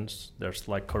corrections. There's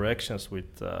like corrections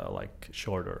with like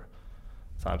shorter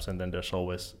times, and then there's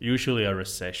always usually a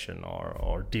recession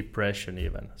or depression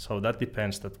even. So that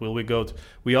depends. That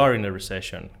we are in a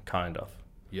recession kind of.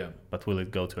 Yeah. But will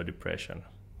it go to a depression?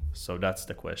 So that's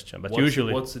the question. But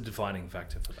what's the defining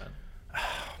factor for that?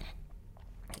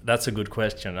 That's a good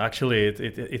question. Actually,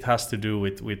 it has to do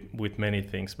with many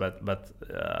things. But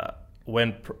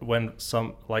when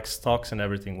some like stocks and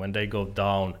everything, when they go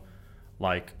down,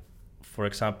 like for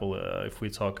example, if we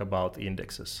talk about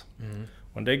indexes,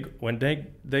 when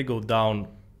they go down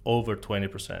over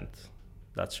 20%,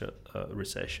 that's a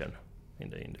recession in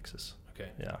the indexes.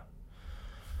 Okay. Yeah.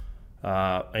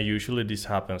 And usually this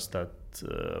happens that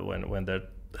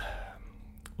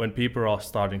when people are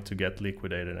starting to get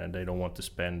liquidated and they don't want to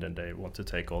spend and they want to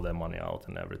take all their money out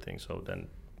and everything, so then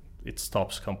it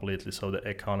stops completely. So the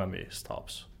economy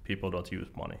stops. People don't use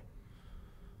money.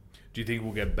 Do you think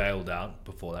we'll get bailed out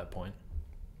before that point?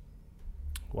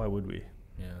 Why would we?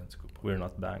 Yeah, that's a good point. We're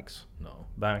not banks. No.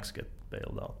 Banks get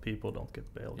bailed out. People don't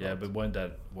get bailed out. Yeah, but won't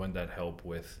that help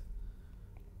with?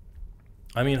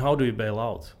 I mean, how do you bail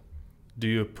out? Do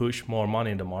you push more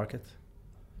money in the market?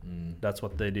 Mm. That's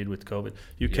what they did with COVID.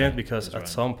 You Yeah, can't, because that's at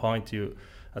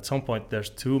right. some point there's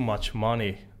too much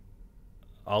money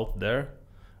out there,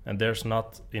 and there's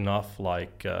not enough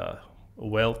like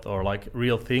wealth or like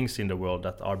real things in the world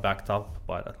that are backed up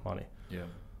by that money. Yeah.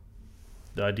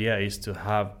 The idea is to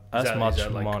have Is as that much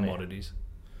like money. commodities?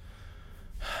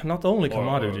 Not only Or-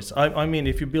 commodities. I mean,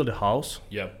 if you build a house,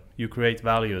 Yeah. you create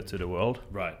value to the world,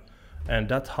 Right. and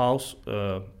that house,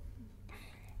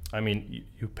 I mean,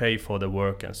 you pay for the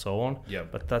work and so on, Yeah.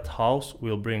 but that house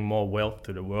will bring more wealth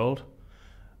to the world,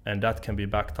 and that can be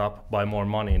backed up by more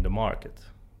money in the market,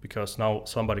 because now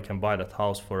somebody can buy that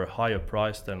house for a higher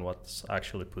price than what's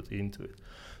actually put into it.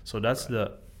 So that's Right.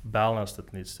 the balance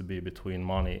that needs to be between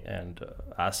money and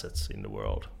assets in the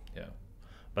world. Yeah.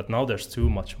 But now there's too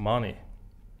much money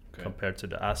Okay. compared to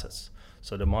the assets,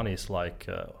 so the money is like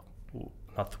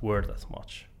not worth as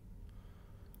much.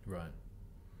 Right.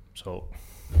 So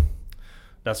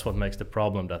that's what makes the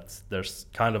problem, that there's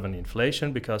kind of an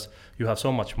inflation, because you have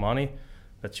so much money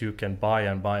that you can buy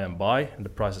and buy and buy, and the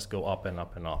prices go up and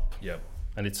up and up, Yeah.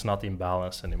 and it's not in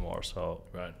balance anymore. So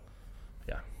Right.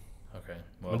 yeah, Okay.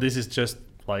 well, Well, this is just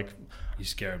like, you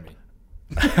scared me.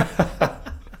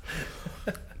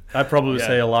 I probably Yeah.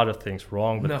 say a lot of things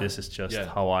wrong, but No, this is just yeah.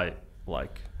 how I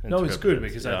like. No, it's interpret good it.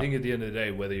 because Yeah. I think at the end of the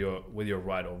day, whether you're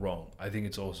right or wrong, I think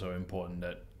it's also important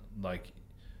that, like,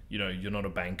 you know, you're not a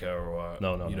banker or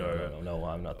No, I'm not you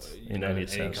in know, any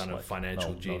sense kind of like,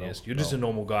 financial no, genius. no, You're just no. a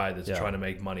normal guy that's Yeah. trying to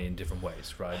make money in different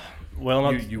ways, right? Well,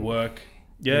 not You work.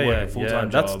 yeah, you work yeah, a full-time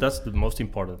yeah. job. That's the most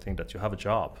important thing, that you have a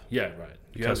job, Yeah, right.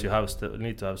 because you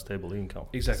need to have stable income.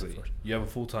 exactly. That's the first. You have a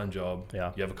full-time job.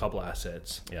 Yeah. You have a couple of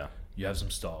assets. Yeah, You have some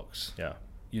stocks. yeah.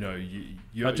 You know, you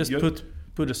Not just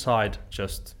put aside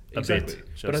just exactly. a bit.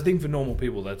 But I just- think for normal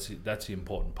people, that's the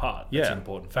important part. yeah, That's the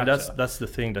important and factor. that's the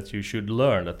thing that you should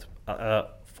learn. That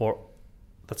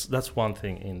that's one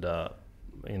thing in the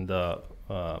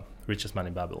richest man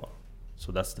in Babylon.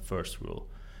 So that's the first rule.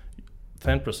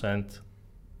 10%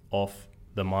 of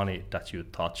the money that you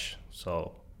touch.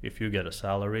 So if you get a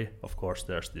salary, of course,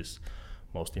 there's this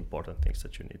most important things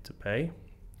that you need to pay.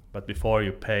 But before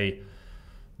you pay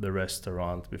the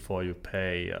restaurant, before you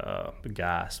pay the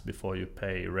gas, before you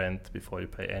pay rent, before you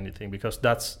pay anything, because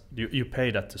that's you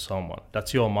pay that to someone.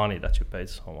 That's your money that you pay to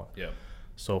someone. Yeah.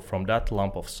 So from that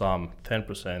lump of sum,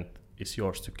 10% is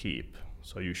yours to keep.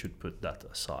 So you should put that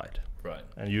aside. Right.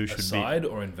 And you should Aside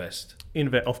or invest?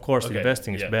 of course, Okay,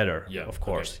 investing is yeah, better. yeah, Of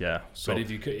course, okay. yeah. So But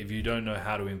if you don't know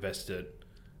how to invest it,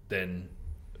 then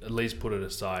at least put it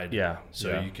aside. yeah, So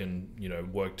yeah. you can, you know,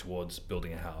 work towards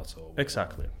building a house or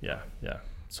Exactly. Yeah, yeah.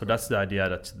 So that's the idea,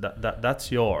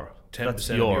 that's your 10% that's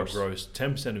of your yours. gross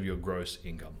 10% of your gross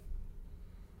income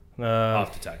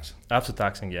after tax. After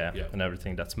taxing, yeah, Yeah. and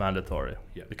everything, that's mandatory.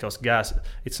 Yeah. Because gas,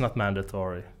 it's not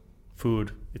mandatory.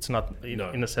 Food, it's not No,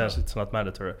 in a sense, no. it's not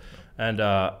mandatory. And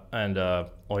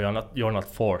or you're not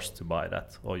forced to buy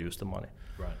that or use the money.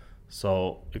 Right.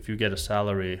 So if you get a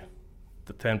salary,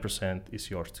 the 10% is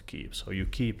yours to keep. So you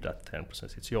keep that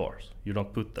 10%. It's yours. You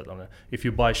don't put that on it. If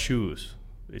you buy shoes,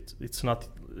 it's not.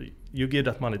 You give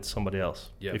that money to somebody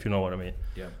else. Yeah. If you know what I mean.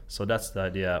 Yeah. So that's the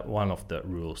idea. One of the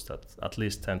rules, that at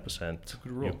least 10%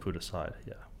 good rule. you put aside.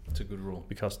 Yeah, It's a good rule.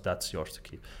 because that's yours to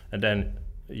keep. And then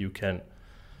you can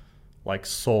like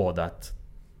sow that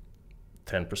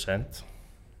 10%.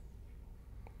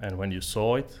 And when you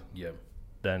sow it, Yeah.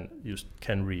 then you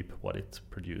can reap what it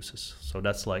produces. So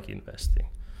that's like investing.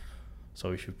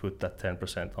 So if you put that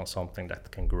 10% on something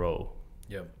that can grow,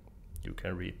 Yeah. you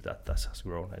can reap that has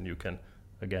grown, and you can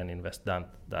again invest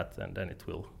that and then it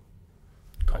will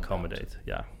Compound. accommodate.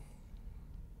 Yeah,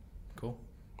 Cool.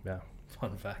 yeah,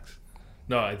 Fun facts.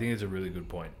 No, I think it's a really good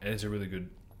point, and it's a really good,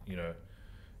 you know,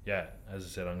 yeah. As I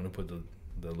said, I'm going to put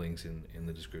the links in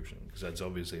the description, because that's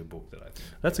obviously a book that I think.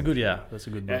 that's a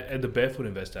good book. And the Barefoot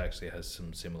Investor actually has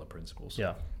some similar principles.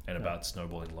 Yeah, And yeah. about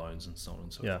snowballing loans and so on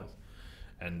and so Yeah. forth.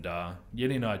 And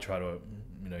Yenny and I try to,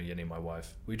 you know, Yenny, my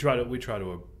wife, we try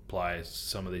to apply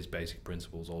some of these basic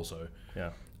principles also.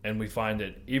 Yeah, And we find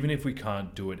that even if we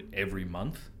can't do it every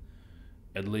month,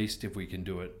 at least if we can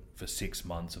do it for 6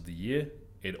 months of the year,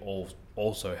 it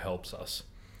also helps us.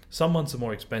 Some months are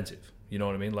more expensive. You know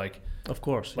what I mean? Like of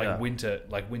course. like yeah.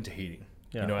 winter heating.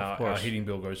 Yeah, you know, of our course. heating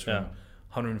bill goes from Yeah.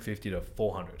 150 to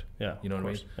 400. Yeah, You know of what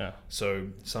I course. mean? Yeah, So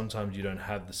sometimes you don't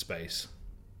have the space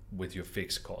with your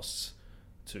fixed costs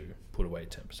to put away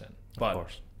 10%. of But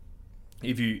course.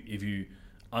 if you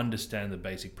understand the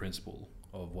basic principle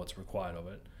of what's required of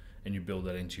it, and you build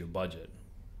that into your budget,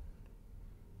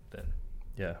 then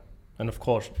yeah. And of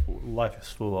course, life is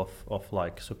full of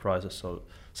like surprises. So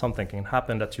something can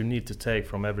happen that you need to take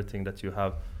from everything that you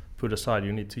have put aside.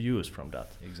 You need to use from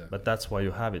that. exactly. But that's why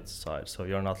you have it aside. So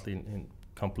you're not in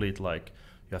complete like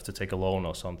you have to take a loan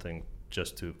or something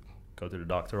just to go to the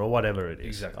doctor or whatever it is.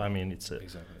 Exactly. I mean, Exactly.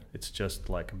 it's just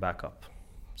like a backup.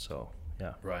 So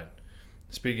yeah. Right.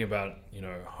 Speaking about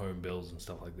home bills and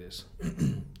stuff like this,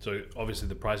 so obviously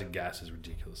the price of gas is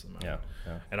ridiculous at the moment.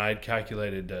 Yeah. And I had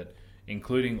calculated that,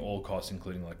 including all costs,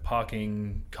 including like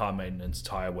parking, car maintenance,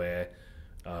 tire wear,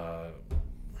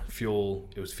 fuel,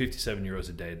 it was 57 euros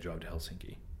a day to drive to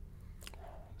Helsinki.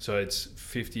 So it's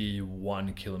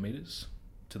 51 kilometers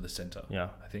to the center. Yeah.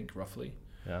 I think roughly.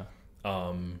 Yeah.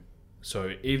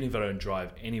 So even if I don't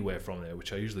drive anywhere from there,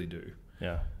 which I usually do,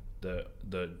 Yeah. the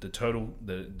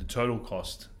total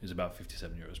cost is about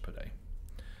 57 euros per day.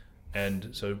 And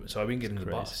so I've been getting the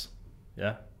crazy. bus,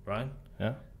 Yeah. right?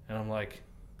 Yeah. And I'm like,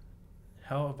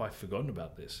 how have I forgotten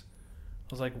about this?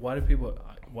 I was like, why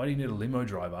do you need a limo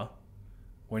driver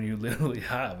when you literally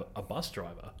have a bus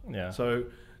driver? Yeah. So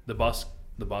the bus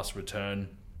return,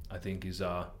 I think, is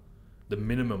the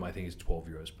minimum I think is 12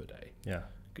 euros per day. Yeah.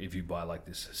 If you buy like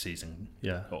this season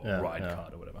Yeah. or Yeah. ride Yeah.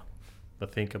 card or whatever.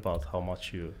 But think about how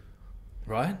much you.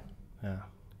 Right? Yeah.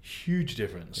 Huge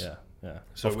difference. Yeah. Yeah.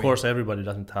 So of course, everybody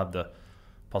doesn't have the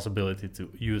possibility to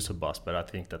use a bus, but I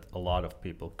think that a lot of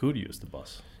people could use the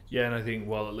bus. Yeah, and I think,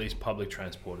 well, at least public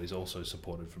transport is also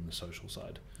supported from the social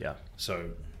side. Yeah.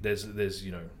 So there's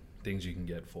things you can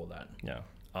get for that. Yeah.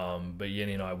 But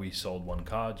Yenny and I, we sold one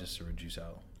car just to reduce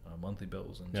our monthly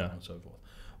bills and so Yeah. on and so forth.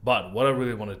 But what I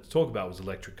really wanted to talk about was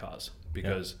electric cars,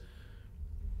 because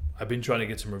I've been trying to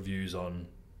get some reviews on.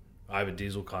 I have a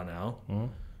diesel car now, Mhm.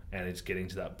 and it's getting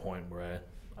to that point where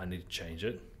I need to change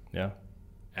it. Yeah.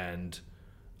 And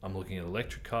I'm looking at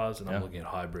electric cars and I'm Yeah. looking at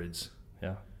hybrids.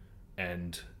 Yeah.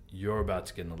 And you're about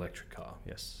to get an electric car,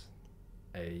 Yes.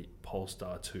 a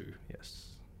Polestar 2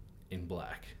 Yes. in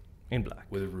black In black.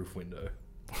 with a roof window.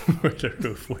 With a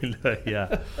roof window.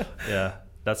 Yeah. Yeah.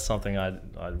 That's something I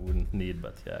wouldn't need,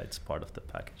 but yeah, it's part of the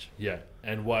package. Yeah.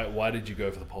 And why did you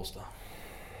go for the Polestar?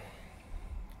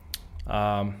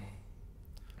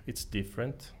 It's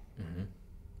different. Mm-hmm.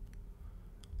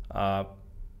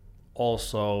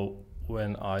 Also,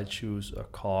 when I choose a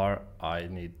car, I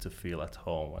need to feel at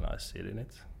home when I sit in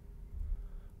it.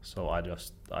 So I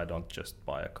don't just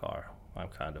buy a car. I'm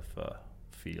kind of a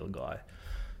feel guy.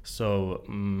 So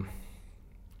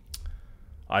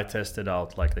I tested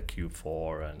out like the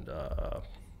Q4 and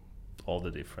all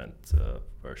the different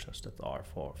versions that are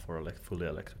for fully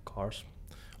electric cars.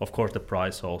 Of course, the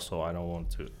price also. I don't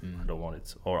want it,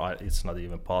 or it's not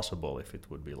even possible if it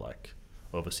would be like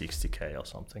over 60k or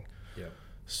something. Yeah.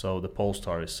 So the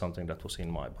Polestar is something that was in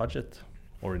my budget,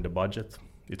 or in the budget.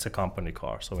 It's a company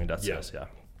car, so in that sense, yeah.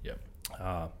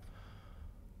 Yeah.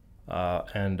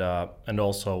 And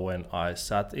also when I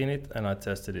sat in it and I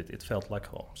tested it, it felt like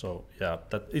home. So yeah,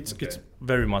 that it's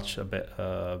very much a bit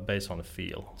based on the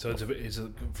feel. So it's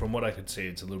from what I could see,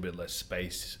 it's a little bit less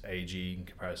space agey in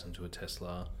comparison to a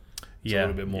Tesla. It's a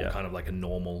little bit more kind of like a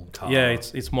normal car. Yeah,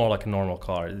 it's more like a normal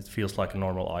car. It feels like a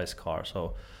normal ICE car.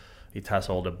 So it has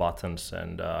all the buttons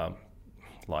and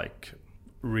like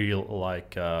real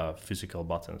physical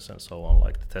buttons and so on.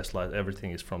 Like the Tesla,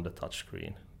 everything is from the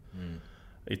touchscreen.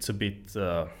 It's a bit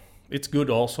it's good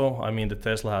also. I mean, the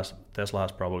Tesla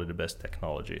has probably the best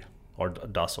technology, or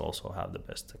does also have the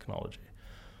best technology,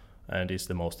 and is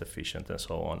the most efficient and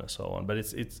so on and so on. But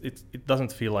it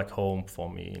doesn't feel like home for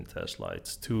me in Tesla.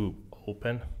 It's too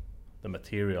open. The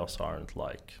materials aren't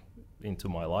like into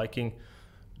my liking.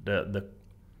 The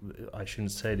I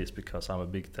shouldn't say this because I'm a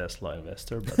big Tesla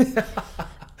investor, but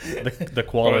the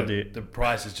quality, the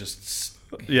price is just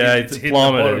it's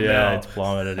plummeted. Now. It's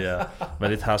plummeted. Yeah,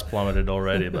 but it has plummeted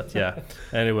already. But yeah,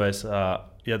 anyways,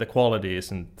 the quality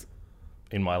isn't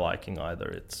in my liking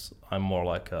either. I'm more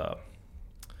like a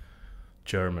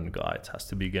German guy. It has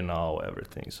to be genau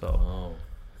everything. So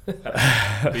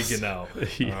big genau.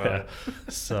 Yeah. Right.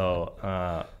 So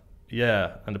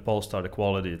and the Polestar, the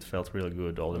quality, it felt really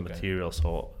good. All the materials,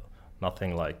 so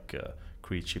nothing like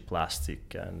creachy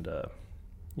plastic and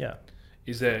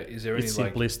Is there any it's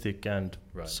simplistic and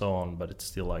Right. so on, but it's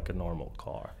still like a normal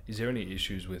car. Is there any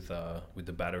issues with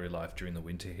the battery life during the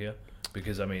winter here?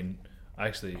 Because I mean, I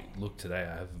actually looked today.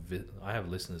 I have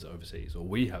listeners overseas, or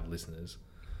we have listeners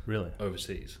Really?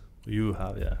 overseas. You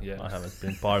have, yeah. I haven't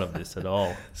been part of this at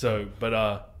all. So,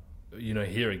 but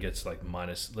here it gets like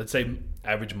minus, let's say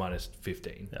average minus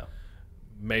 15. Yeah.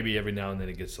 maybe every now and then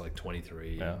it gets to like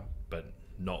 23, Yeah. but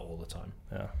not all the time.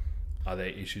 Yeah. Are there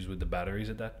issues with the batteries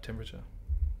at that temperature?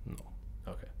 No.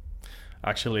 Okay.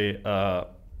 Actually,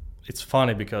 it's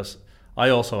funny because I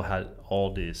also had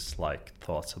all these like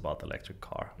thoughts about electric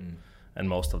car, and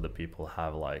most of the people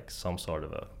have like some sort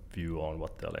of a view on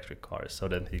what the electric car is. So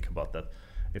then think about that.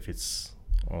 If it's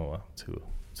too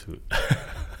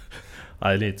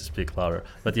I need to speak louder.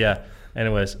 But yeah,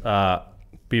 anyways,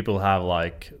 people have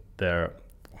like their,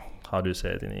 how do you say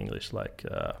it in English, like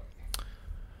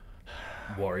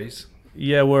Worries.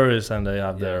 yeah, worries, and they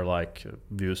have their like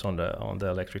views on the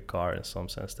electric car in some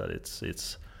sense that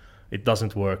it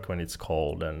doesn't work when it's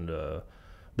cold, and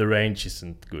the range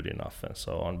isn't good enough and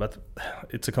so on. But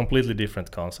it's a completely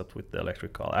different concept with the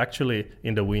electric car. Actually,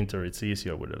 in the winter, it's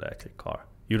easier with the electric car.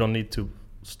 You don't need to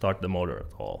start the motor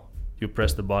at all. You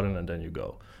press the button and then you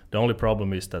go. The only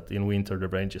problem is that in winter the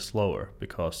range is slower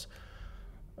because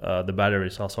the battery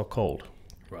is also cold.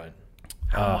 Right.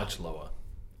 How much lower?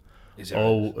 Is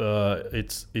there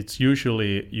It's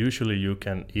usually you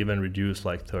can even reduce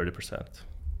like 30%.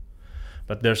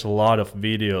 But there's a lot of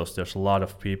videos, there's a lot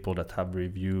of people that have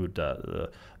reviewed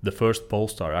the first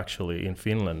Polestar actually in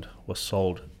Finland was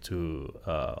sold to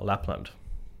Lapland.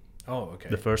 Oh, okay.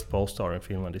 The first Polestar in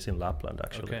Finland is in Lapland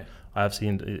actually. Okay. I have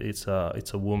seen it's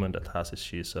a woman that has it.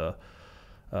 She's a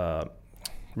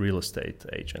real estate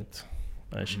agent,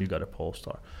 and she got a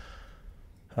Polestar.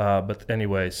 But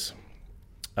anyways,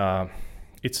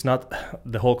 it's not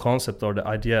the whole concept or the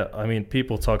idea. I mean,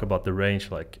 people talk about the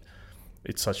range like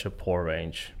it's such a poor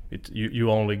range.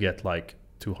 You only get like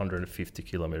 250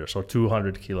 kilometers or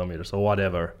 200 kilometers or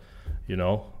whatever, you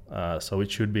know. So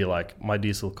it should be like my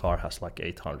diesel car has like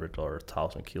 800 or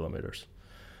 1,000 kilometers.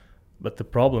 But the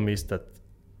problem is that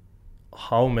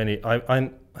how many I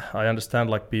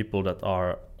understand like people that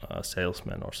are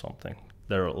salesmen or something.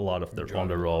 There are a lot of them on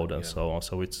the road and so on.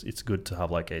 So it's good to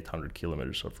have like 800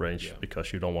 kilometers of range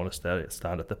because you don't want to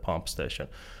stand at the pump station.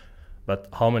 But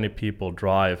how many people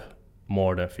drive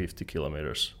more than 50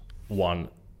 kilometers one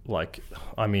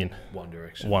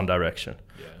direction?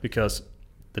 Yeah. Because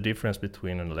the difference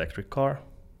between an electric car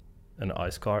and an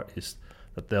ICE car is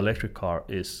that the electric car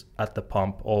is at the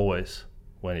pump always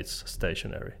when it's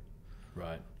stationary.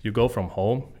 Right. You go from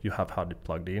home, you have had it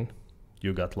plugged in,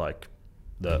 you got like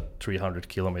the 300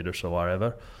 kilometers or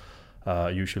whatever.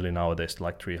 Usually nowadays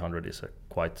like 300 is a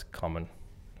quite common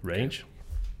range.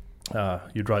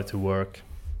 You drive to work,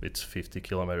 it's 50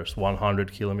 kilometers,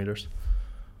 100 kilometers.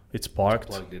 It's parked.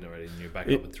 It's plugged in already and you're back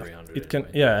up at 300. It can,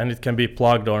 and it can be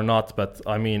plugged or not, but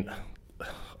I mean,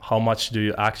 how much do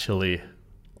you actually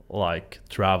like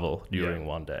travel during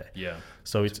one day? Yeah.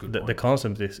 So it's the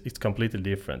concept is it's completely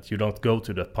different. You don't go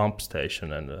to the pump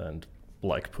station and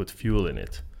like put fuel in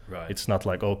it. Right. It's not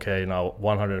like, okay, now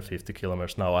 150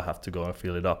 kilometers, now I have to go and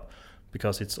fill it up.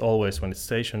 Because it's always when it's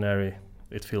stationary,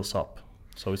 it fills up.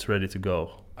 So it's ready to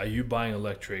go. Are you buying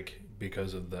electric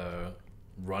because of the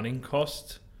running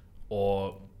cost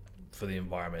or for the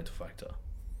environmental factor?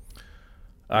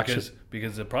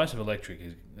 Because the price of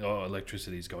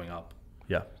electricity is going up.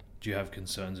 Yeah. Do you have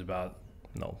concerns about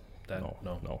that?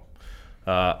 No.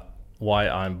 Why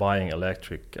I'm buying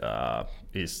electric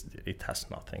is it has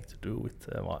nothing to do with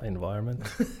the environment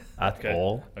at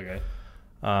all. Okay.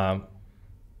 I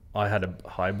had a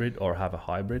hybrid or have a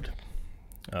hybrid.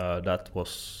 That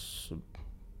was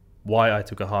why I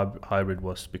took a hybrid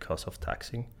was because of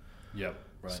taxing. Yep.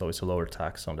 Right. So it's a lower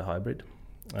tax on the hybrid.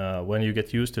 When you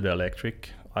get used to the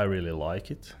electric, I really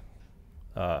like it.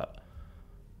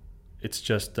 It's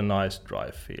just a nice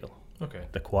drive feel. Okay.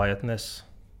 The quietness.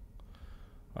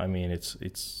 I mean, it's.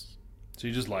 So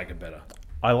you just like it better?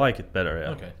 I like it better.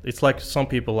 Yeah. Okay. It's like some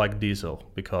people like diesel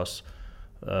because,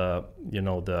 how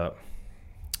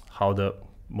the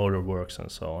motor works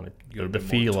and so on. The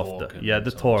feel of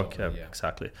the torque.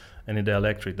 Exactly. And in the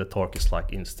electric, the torque is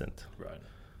like instant. Right.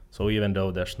 So even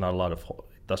though there's not a lot of,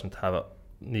 it doesn't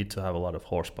need to have a lot of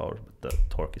horsepower, but the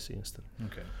torque is instant.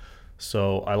 Okay.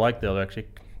 So I like the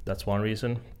electric. That's one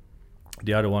reason.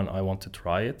 The other one, I want to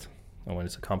try it. And when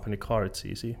it's a company car, it's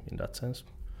easy in that sense.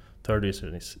 Third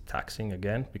reason is taxing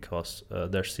again, because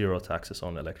there's zero taxes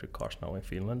on electric cars now in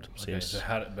Finland. Okay, so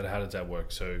how does that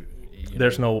work? So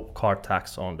there's no car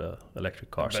tax on the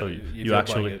electric car. But so you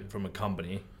actually buying it from a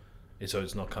company, so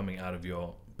it's not coming out of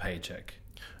your paycheck.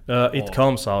 It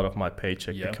comes out of my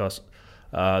paycheck because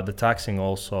the taxing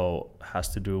also has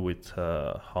to do with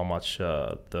how much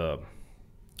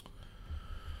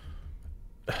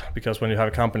because when you have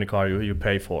a company car, you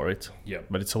pay for it. Yeah.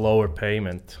 But it's a lower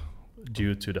payment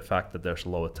due to the fact that there's a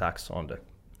lower tax on the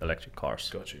electric cars.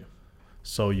 Got you.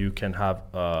 So you can have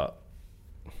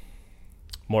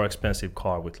more expensive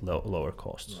car with lower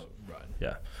costs. Right.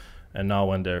 Yeah, and now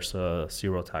when there's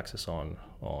zero taxes on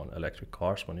electric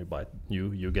cars, when you buy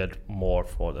new, you get more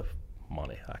for the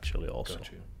money actually also.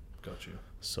 Got you.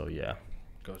 So yeah.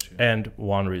 Got you. And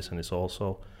one reason is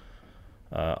also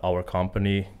our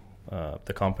company,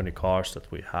 the company cars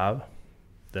that we have,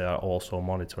 they are also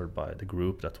monitored by the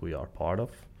group that we are part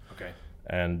of. Okay.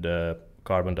 And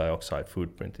carbon dioxide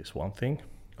footprint is one thing.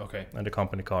 Okay. And the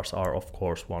company cars are, of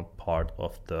course, one part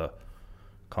of the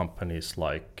company's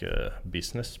like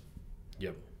business.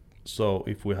 Yep. So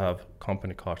if we have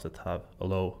company cars that have a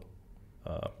low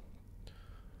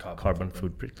carbon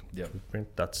footprint,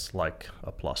 that's like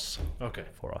a plus. Okay.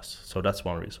 For us. So that's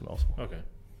one reason also. Okay.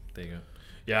 There you go.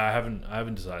 Yeah, I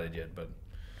haven't decided yet, but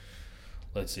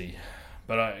let's see.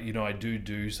 But I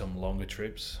do some longer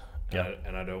trips.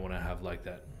 And I don't want to have like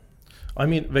that. I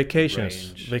mean, vacations.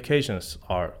 Range. Vacations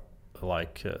are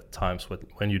like times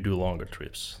when you do longer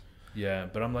trips. Yeah,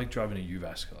 but I'm like driving a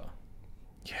UVAS car.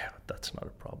 Yeah, that's not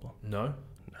a problem. No.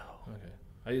 No.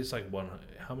 Okay. It's like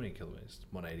how many kilometers?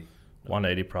 180.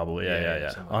 180 probably.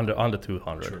 Yeah. Under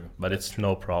 200. True. But That's it's true.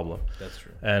 no problem. That's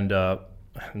true.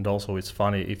 And also it's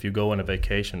funny if you go on a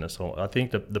vacation and so. I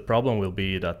think the problem will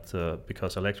be that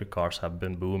because electric cars have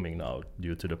been booming now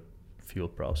due to the fuel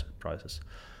prices.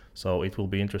 So it will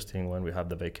be interesting when we have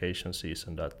the vacation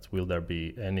season that will there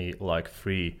be any like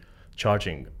free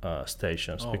charging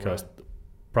stations, because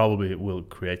probably will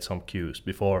create some queues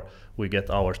before we get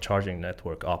our charging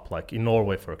network up. Like in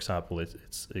Norway, for example,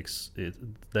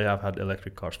 they have had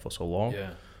electric cars for so long,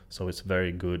 so it's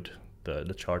very good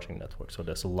the charging network. So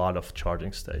there's a lot of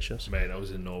charging stations. Mate, I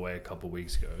was in Norway a couple of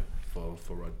weeks ago for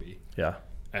rugby. Yeah,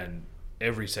 and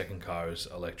every second car is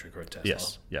electric or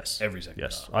Tesla. Yes. Every second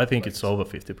car. I think it's over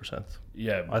 50%.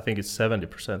 Yeah. I think it's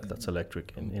 70% that's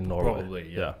electric in Norway. Probably,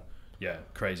 yeah. Yeah,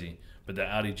 crazy. But the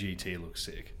Audi GT looks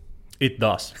sick. It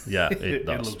does. Yeah, it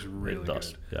does. It looks really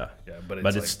good. Yeah. Yeah, but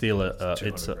it's, it's still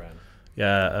it's grand.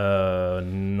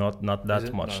 Not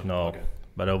that much, no. Okay.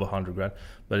 But over 100 grand.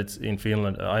 But it's in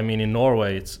Finland. I mean, in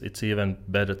Norway, it's even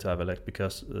better to have electric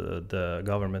because the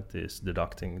government is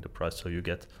deducting the price, so you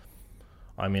get.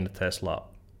 I mean, the Tesla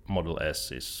Model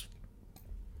S is,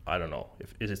 I don't know,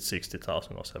 is it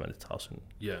 60,000 or 70,000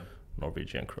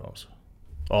 Norwegian crowns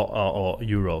or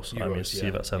euros. I mean,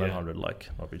 700 like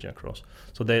Norwegian crowns.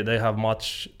 So they have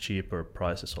much cheaper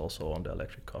prices also on the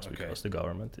electric cars because the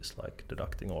government is like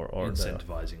deducting or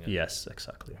incentivizing it. Yes,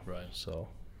 exactly. Right. So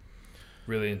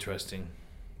really interesting.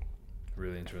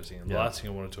 And the last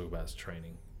thing I want to talk about is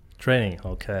training. Training,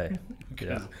 okay.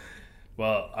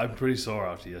 Well, I'm pretty sore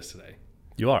after yesterday.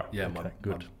 You are? Yeah,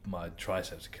 good. My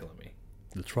triceps are killing me.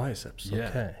 The triceps,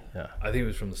 okay. Yeah. I think it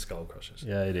was from the skull crushers.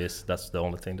 Yeah, it is. That's the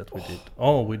only thing that we did.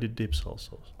 Oh, we did dips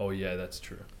also. Oh, yeah, that's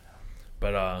true.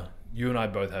 But you and I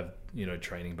both have,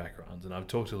 training backgrounds. And I've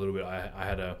talked a little bit. I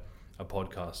had a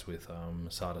podcast with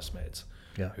Sada Smets,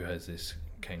 who has this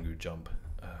kangaroo jump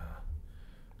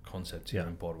concept here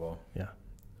in Portugal. Yeah.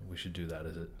 We should do that,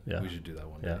 is it? Yeah. We should do that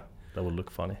one day. Yeah, that would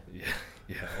look funny.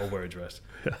 Yeah, I'll wear a dress.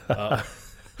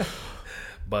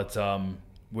 But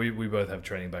we both have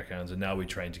training backgrounds, and now we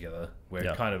train together.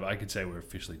 We're kind of, I could say we're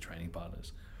officially training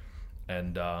partners.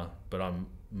 And but I'm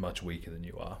much weaker than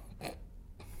you are.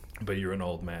 But you're an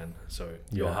old man, so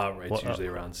your heart rate's usually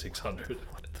around 600.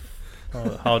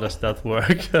 How does that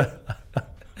work?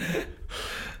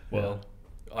 Well,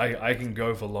 I can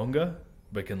go for longer,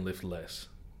 but can lift less.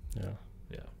 Yeah.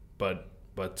 But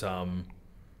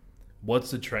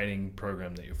what's the training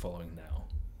program that you're following now?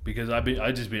 Because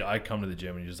I come to the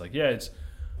gym and you're just like, it's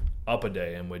up a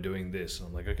day and we're doing this. And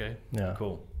I'm like, okay,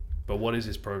 cool. But what is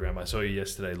this program? I saw you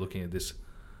yesterday looking at this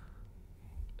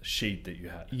sheet that you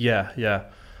had. Yeah.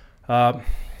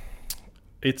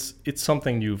 It's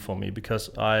something new for me because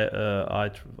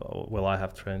I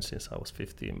have trained since I was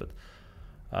 15, but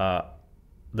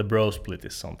the bro split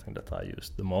is something that I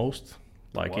use the most,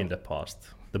 in the past.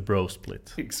 The bro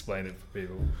split. Explain it for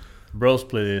people. Bro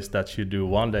split is that you do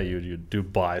one day you do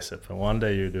bicep, and one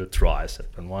day you do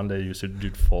tricep, and one day you should do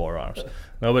forearms.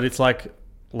 No, but it's like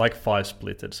 5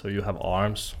 splitted. So you have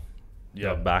arms, you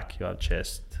have back, you have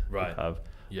chest, you have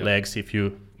legs if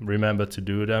you remember to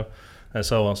do them, and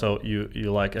so on. So you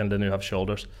and then you have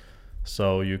shoulders.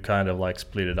 So you kind of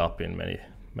split it up in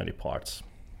many parts.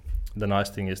 The nice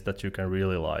thing is that you can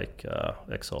really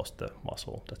exhaust the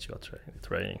muscle that you are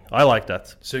training. I like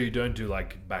that. So you don't do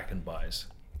back and buys?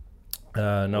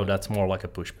 No, that's more like a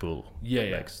push-pull.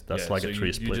 Legs. That's like a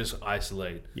tree split. You just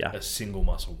isolate a single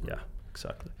muscle group. Yeah,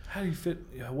 exactly. How do you fit?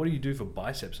 What do you do for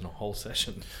biceps in a whole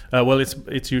session? Well,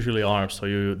 it's usually arms, so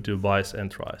you do bis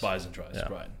and tris. Bis and tris,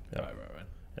 right. Yeah.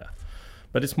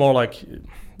 But it's more like,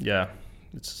 yeah,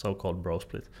 it's a so-called bro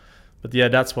split. But yeah,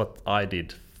 that's what I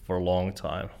did for a long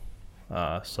time.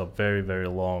 So very, very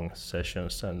long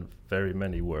sessions and very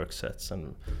many work sets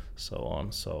and so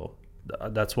on. So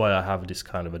that's why I have this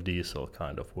kind of a diesel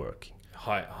kind of working.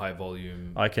 High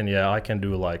volume. I can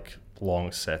do like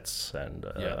long sets, and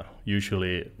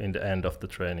usually in the end of the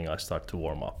training I start to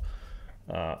warm up.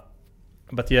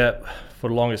 But yeah, for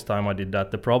the longest time I did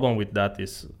that. The problem with that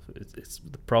is it's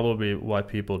probably why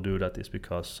people do that is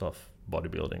because of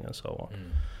bodybuilding and so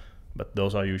on. But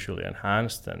those are usually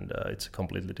enhanced, and it's a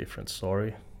completely different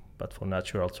story. But for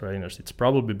natural trainers, it's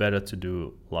probably better to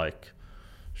do like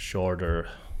shorter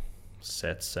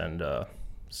sets and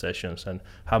sessions and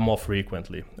have more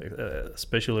frequently,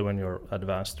 especially when you're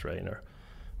advanced trainer,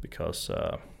 because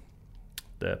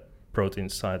the protein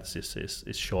synthesis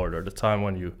is shorter. The time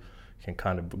when you can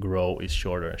kind of grow is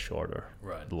shorter and shorter,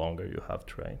 right, the longer you have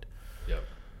trained. Yep.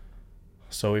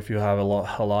 So if you have a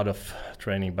lot of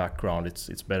training background,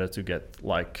 it's better to get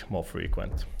like more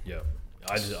frequent. Yep.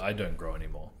 I don't grow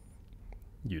anymore.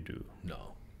 You do.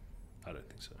 No, I don't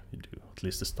think so. You do. At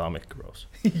least the stomach grows.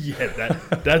 Yeah,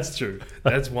 that's true.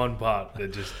 That's one part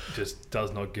that just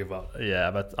does not give up. Yeah,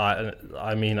 but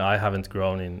I mean I haven't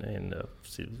grown in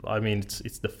I mean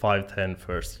it's the 5-10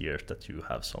 first years that you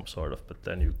have some sort of, but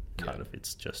then you kind of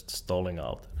it's just stalling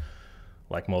out.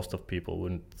 Like most of people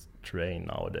wouldn't train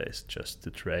nowadays just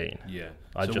to train. Yeah.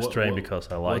 I so just train because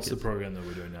I like it. What's the program that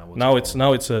we're doing now? Now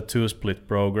it's a 2-split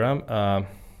program.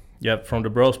 Yeah, from the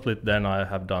bro split, then I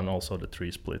have done also the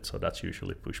 3-split, so that's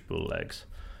usually push-pull legs.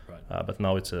 Right. But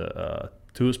now it's a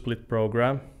 2-split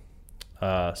program.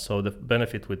 So the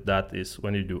benefit with that is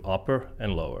when you do upper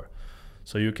and lower.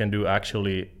 So you can do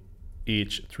actually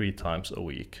each 3 times a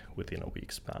week within a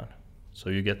week span.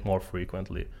 So you get more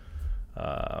frequently.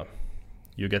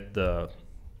 You get the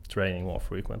training more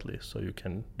frequently, so you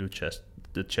can do chest.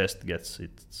 The chest gets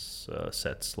its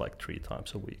sets like 3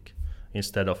 times a week.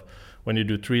 Instead of when you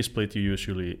do 3-split,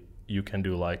 you can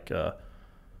do like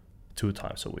 2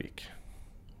 times a week.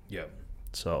 Yeah.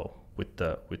 So with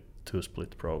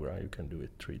 2-split program, you can do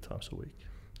it 3 times a week.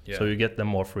 Yeah. So you get them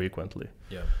more frequently.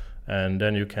 Yeah. And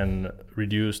then you can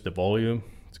reduce the volume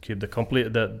to keep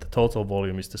the total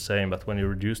volume is the same. But when you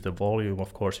reduce the volume,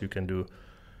 of course, you can do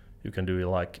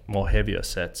like more heavier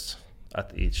sets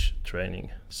at each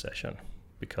training session,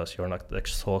 because you're not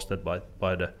exhausted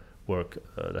by the work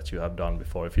that you have done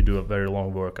before. If you do a very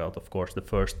long workout, of course, the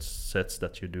first sets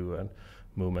that you do and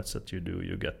movements that you do,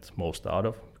 you get most out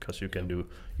of, because you can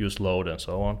use load and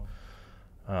so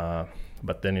on.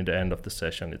 But then in the end of the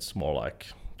session, it's more like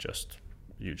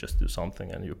you just do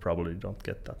something, and you probably don't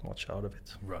get that much out of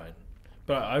it. Right.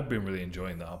 But I've been really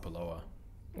enjoying the upper lower.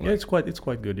 Like, yeah, it's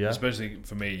quite good. Yeah. Especially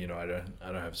for me, I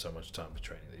don't have so much time for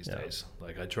training these days.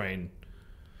 Like I train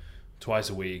twice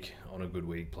a week on a good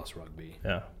week plus rugby.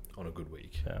 Yeah. On a good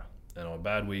week. Yeah. And on a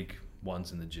bad week,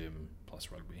 once in the gym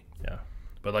plus rugby. Yeah.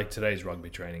 But like today's rugby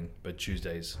training, but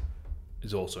Tuesdays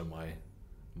is also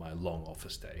my long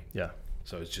office day. Yeah.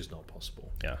 So it's just not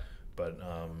possible. Yeah. But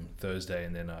Thursday,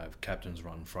 and then I have captain's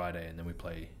run Friday, and then we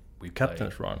play.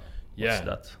 Captain's run. What's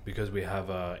that? Because we have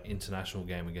an international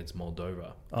game against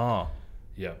Moldova. Oh.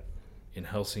 Yeah. In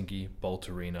Helsinki, Bolt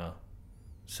Arena,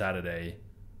 Saturday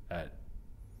at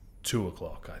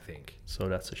 2:00, I think. So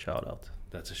that's a shout out.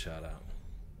 That's a shout out.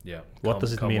 Yeah. What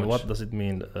does it mean? What does it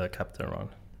mean, captain run?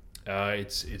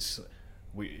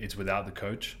 It's without the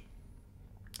coach.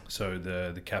 So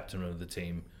the captain of the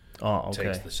team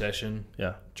takes the session.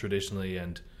 Yeah. Traditionally,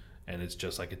 and it's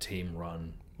just like a team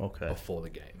run. Okay. Before the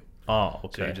game. Oh,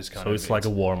 okay. So it's like a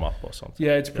warm up or something.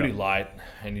 Yeah, it's pretty light,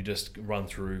 and you just run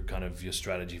through kind of your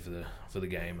strategy for the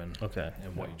game and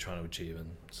what you're trying to achieve and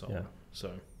so on.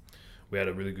 So we had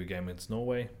a really good game against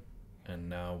Norway, and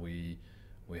now we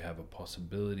have a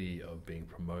possibility of being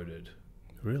promoted.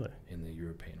 Really? In the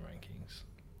European rankings.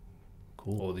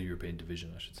 Cool. Or the European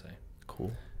division, I should say.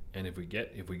 Cool. And if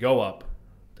we go up,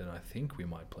 then I think we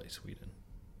might play Sweden,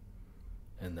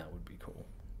 and that would be cool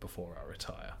before I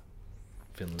retire.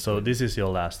 Finland. So this is your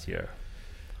last year.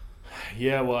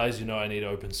 Yeah, well, as you know, I need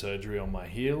open surgery on my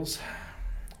heels,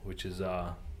 which is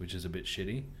a bit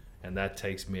shitty, and that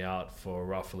takes me out for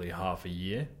roughly half a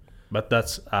year. But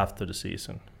that's after the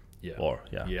season. Yeah.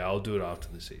 Yeah, I'll do it after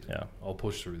the season. Yeah. I'll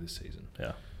push through this season.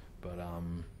 Yeah. But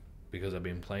because I've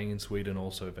been playing in Sweden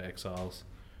also for Exiles,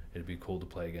 it'd be cool to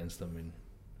play against them in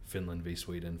Finland v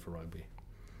Sweden for rugby.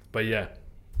 But yeah,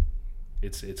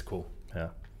 it's cool. Yeah.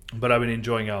 But I've been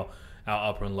enjoying our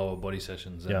upper and lower body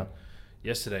sessions. And yeah.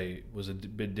 Yesterday was a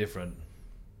bit different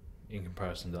in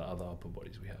comparison to the other upper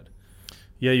bodies we had.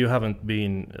 Yeah, you haven't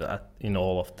been in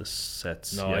all of the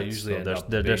sets No, yet. I usually end up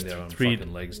being there's there on three.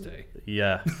 fucking legs day.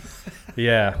 Yeah,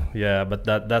 yeah. But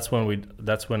that's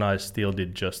when I still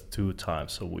did just 2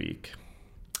 times a week.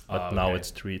 But now Okay. it's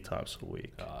 3 times a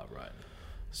week. Right.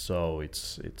 So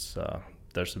it's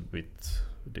there's a bit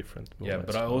different. Yeah,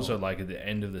 movements but I now. also like at the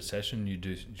end of the session you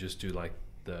just do like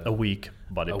the a weak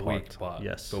body a part. weak part.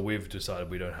 Yes. But we've decided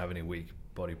we don't have any weak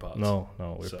body parts. No,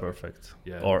 we're So, perfect.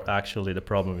 yeah. Or actually, the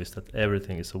problem is that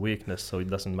everything is a weakness, so it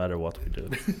doesn't matter what we do.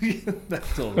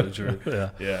 That's also true. Yeah.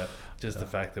 Yeah. Just the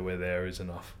fact that we're there is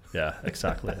enough. Yeah,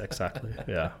 exactly.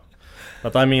 Yeah.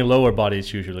 But I mean, lower body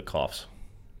is usually calves.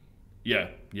 Yeah,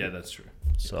 that's true.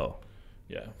 So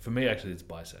Yeah. For me actually it's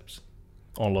biceps.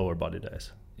 on lower body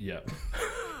days. Yeah.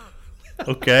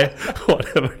 Okay,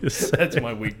 whatever you say. That's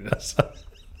my weakness.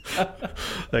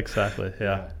 Exactly.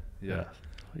 Yeah.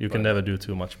 You can But- never do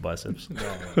too much biceps.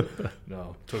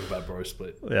 No. Talk about bro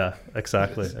split. Yeah,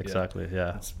 exactly. It's-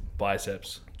 Yeah. It's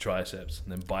biceps, triceps,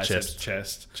 and then biceps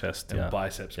chest, and Yeah.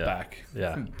 biceps Yeah. back.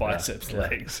 Yeah. Biceps Yeah.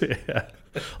 legs. Yeah.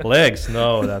 Legs?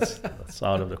 No, that's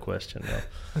out of the question.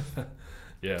 No.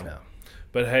 Yeah.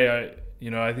 But hey,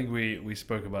 I think we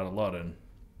spoke about a lot and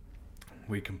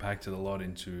we compacted a lot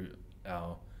into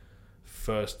our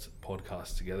first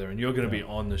podcast together, and you're going to be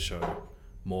on the show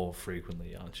more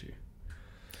frequently, aren't you?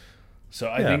 So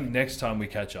I think next time we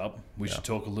catch up, we should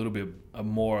talk a little bit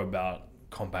more about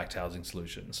compact housing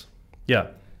solutions. Yeah.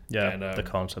 And, The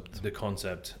concept. The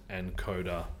concept and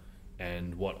Coda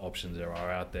and what options there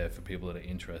are out there for people that are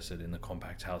interested in the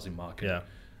compact housing market. Yeah.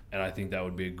 And I think that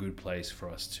would be a good place for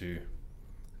us to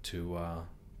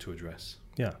address.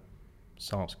 Yeah.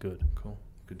 Sounds good. Cool.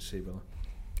 Good to see you, Bella.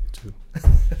 You too.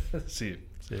 See you.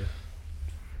 See ya.